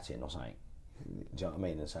written in Latin or something. Do you know what I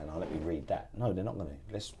mean? And saying, "Oh, let me read that." No, they're not going to.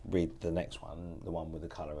 Let's read the next one, the one with the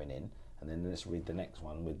colouring in, and then let's read the next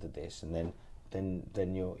one with the this, and then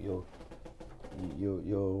you're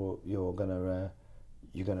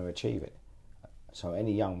gonna achieve it. So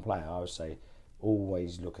any young player, I would say,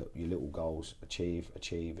 always look at your little goals, achieve,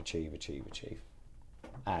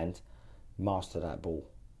 and master that ball,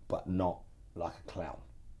 but not like a clown.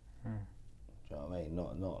 Do you know what I mean?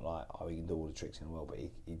 Not like, oh, he can do all the tricks in the world, but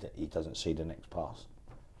he doesn't see the next pass.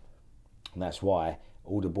 And that's why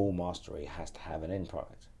all the ball mastery has to have an end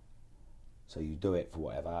product. So you do it for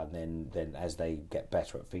whatever, and then as they get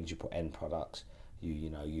better at things, you put end products.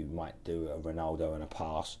 You might do a Ronaldo and a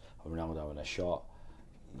pass, a Ronaldo and a shot.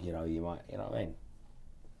 You might, what I mean?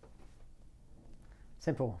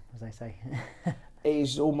 Simple, as they say. It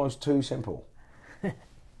is almost too simple,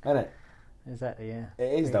 isn't it? Exactly, yeah.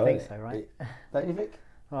 It is, though, isn't it? So, right? Don't you think?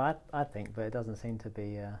 Well, I think, but it doesn't seem to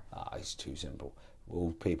be... It's too simple.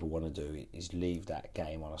 All people want to do is leave that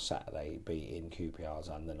game on a Saturday, beating QPR's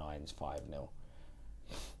under 9s 5-0.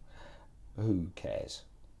 Who cares?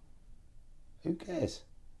 Who cares?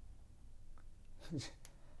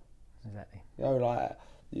 Exactly.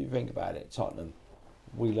 You think about it, Tottenham,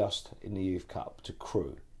 we lost in the Youth Cup to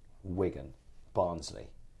Crewe, Wigan, Barnsley,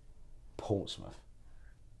 Portsmouth.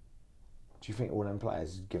 Do you think all them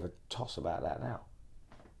players give a toss about that now?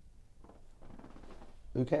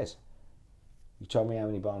 Who cares? You tell me how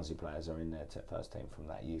many Barnsley players are in their first team from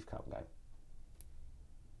that Youth Cup game.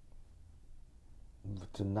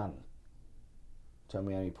 To none. Tell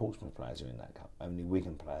me how many Portsmouth players are in that cup. How many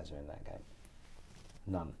Wigan players are in that game.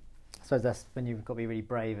 None. I suppose that's when you've got to be really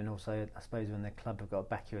brave, and also I suppose when the club have got to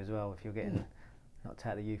back you as well. If you're getting knocked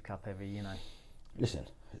out of the Youth Cup every, Listen,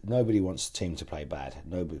 nobody wants the team to play bad.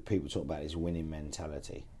 Nobody. People talk about this winning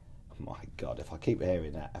mentality. My God, if I keep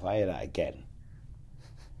hearing that, if I hear that again.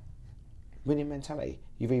 Winning mentality.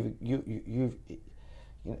 You've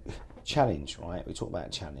challenge, right? We talk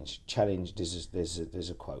about challenge. Challenge. There's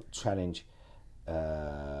a quote. Challenge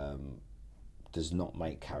does not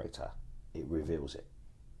make character; it reveals it.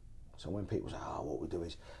 So when people say, "Oh, what we do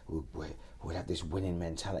is we have this winning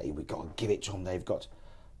mentality. We've got to give it to them. They've got."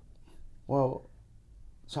 Well,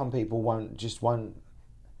 some people won't. As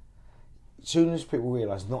soon as people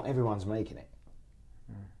realise not everyone's making it,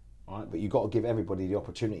 right? But you've got to give everybody the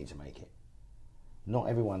opportunity to make it. Not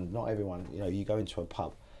everyone. You go into a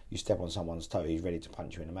pub, you step on someone's toe, he's ready to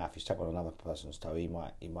punch you in the mouth. You step on another person's toe, he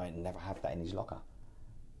might never have that in his locker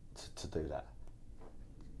to do that.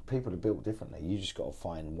 People are built differently. You just got to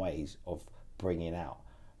find ways of bringing out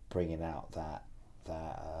that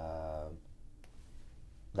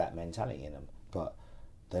mentality in them. But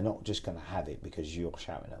they're not just going to have it because you're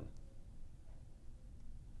shouting them.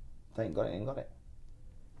 They ain't got it.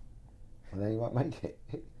 And then you won't make it.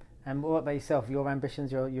 And what about yourself? Your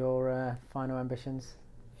ambitions, your final ambitions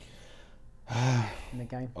in the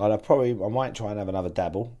game? I might try and have another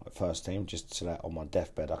dabble at first team, just so that on my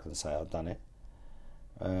deathbed I can say I've done it.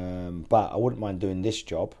 But I wouldn't mind doing this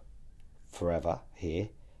job forever here,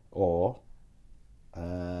 or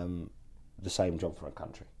the same job for a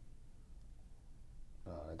country.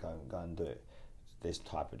 Go and do it. This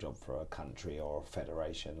type of job for a country or a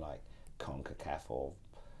federation like CONCACAF or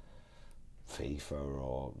FIFA,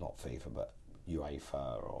 or not FIFA but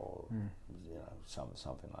UEFA, or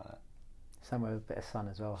something like that. Somewhere with a bit of sun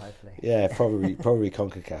as well, hopefully. Yeah, probably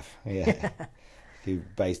CONCACAF. Yeah, you're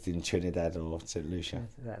based in Trinidad or St Lucia.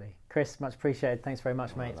 Exactly. Chris, much appreciated. Thanks very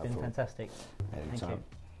much, mate. It's been fantastic. Anytime. Thank you.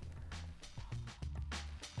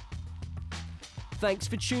 Thanks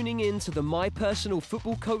for tuning in to the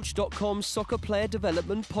MyPersonalFootballCoach.com Soccer Player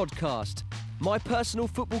Development Podcast.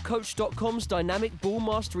 MyPersonalFootballCoach.com's Dynamic Ball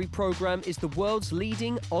Mastery Program is the world's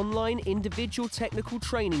leading online individual technical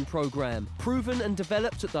training program, proven and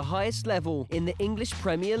developed at the highest level in the English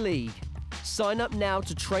Premier League. Sign up now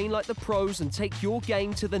to train like the pros and take your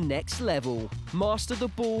game to the next level. Master the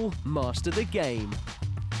ball, master the game.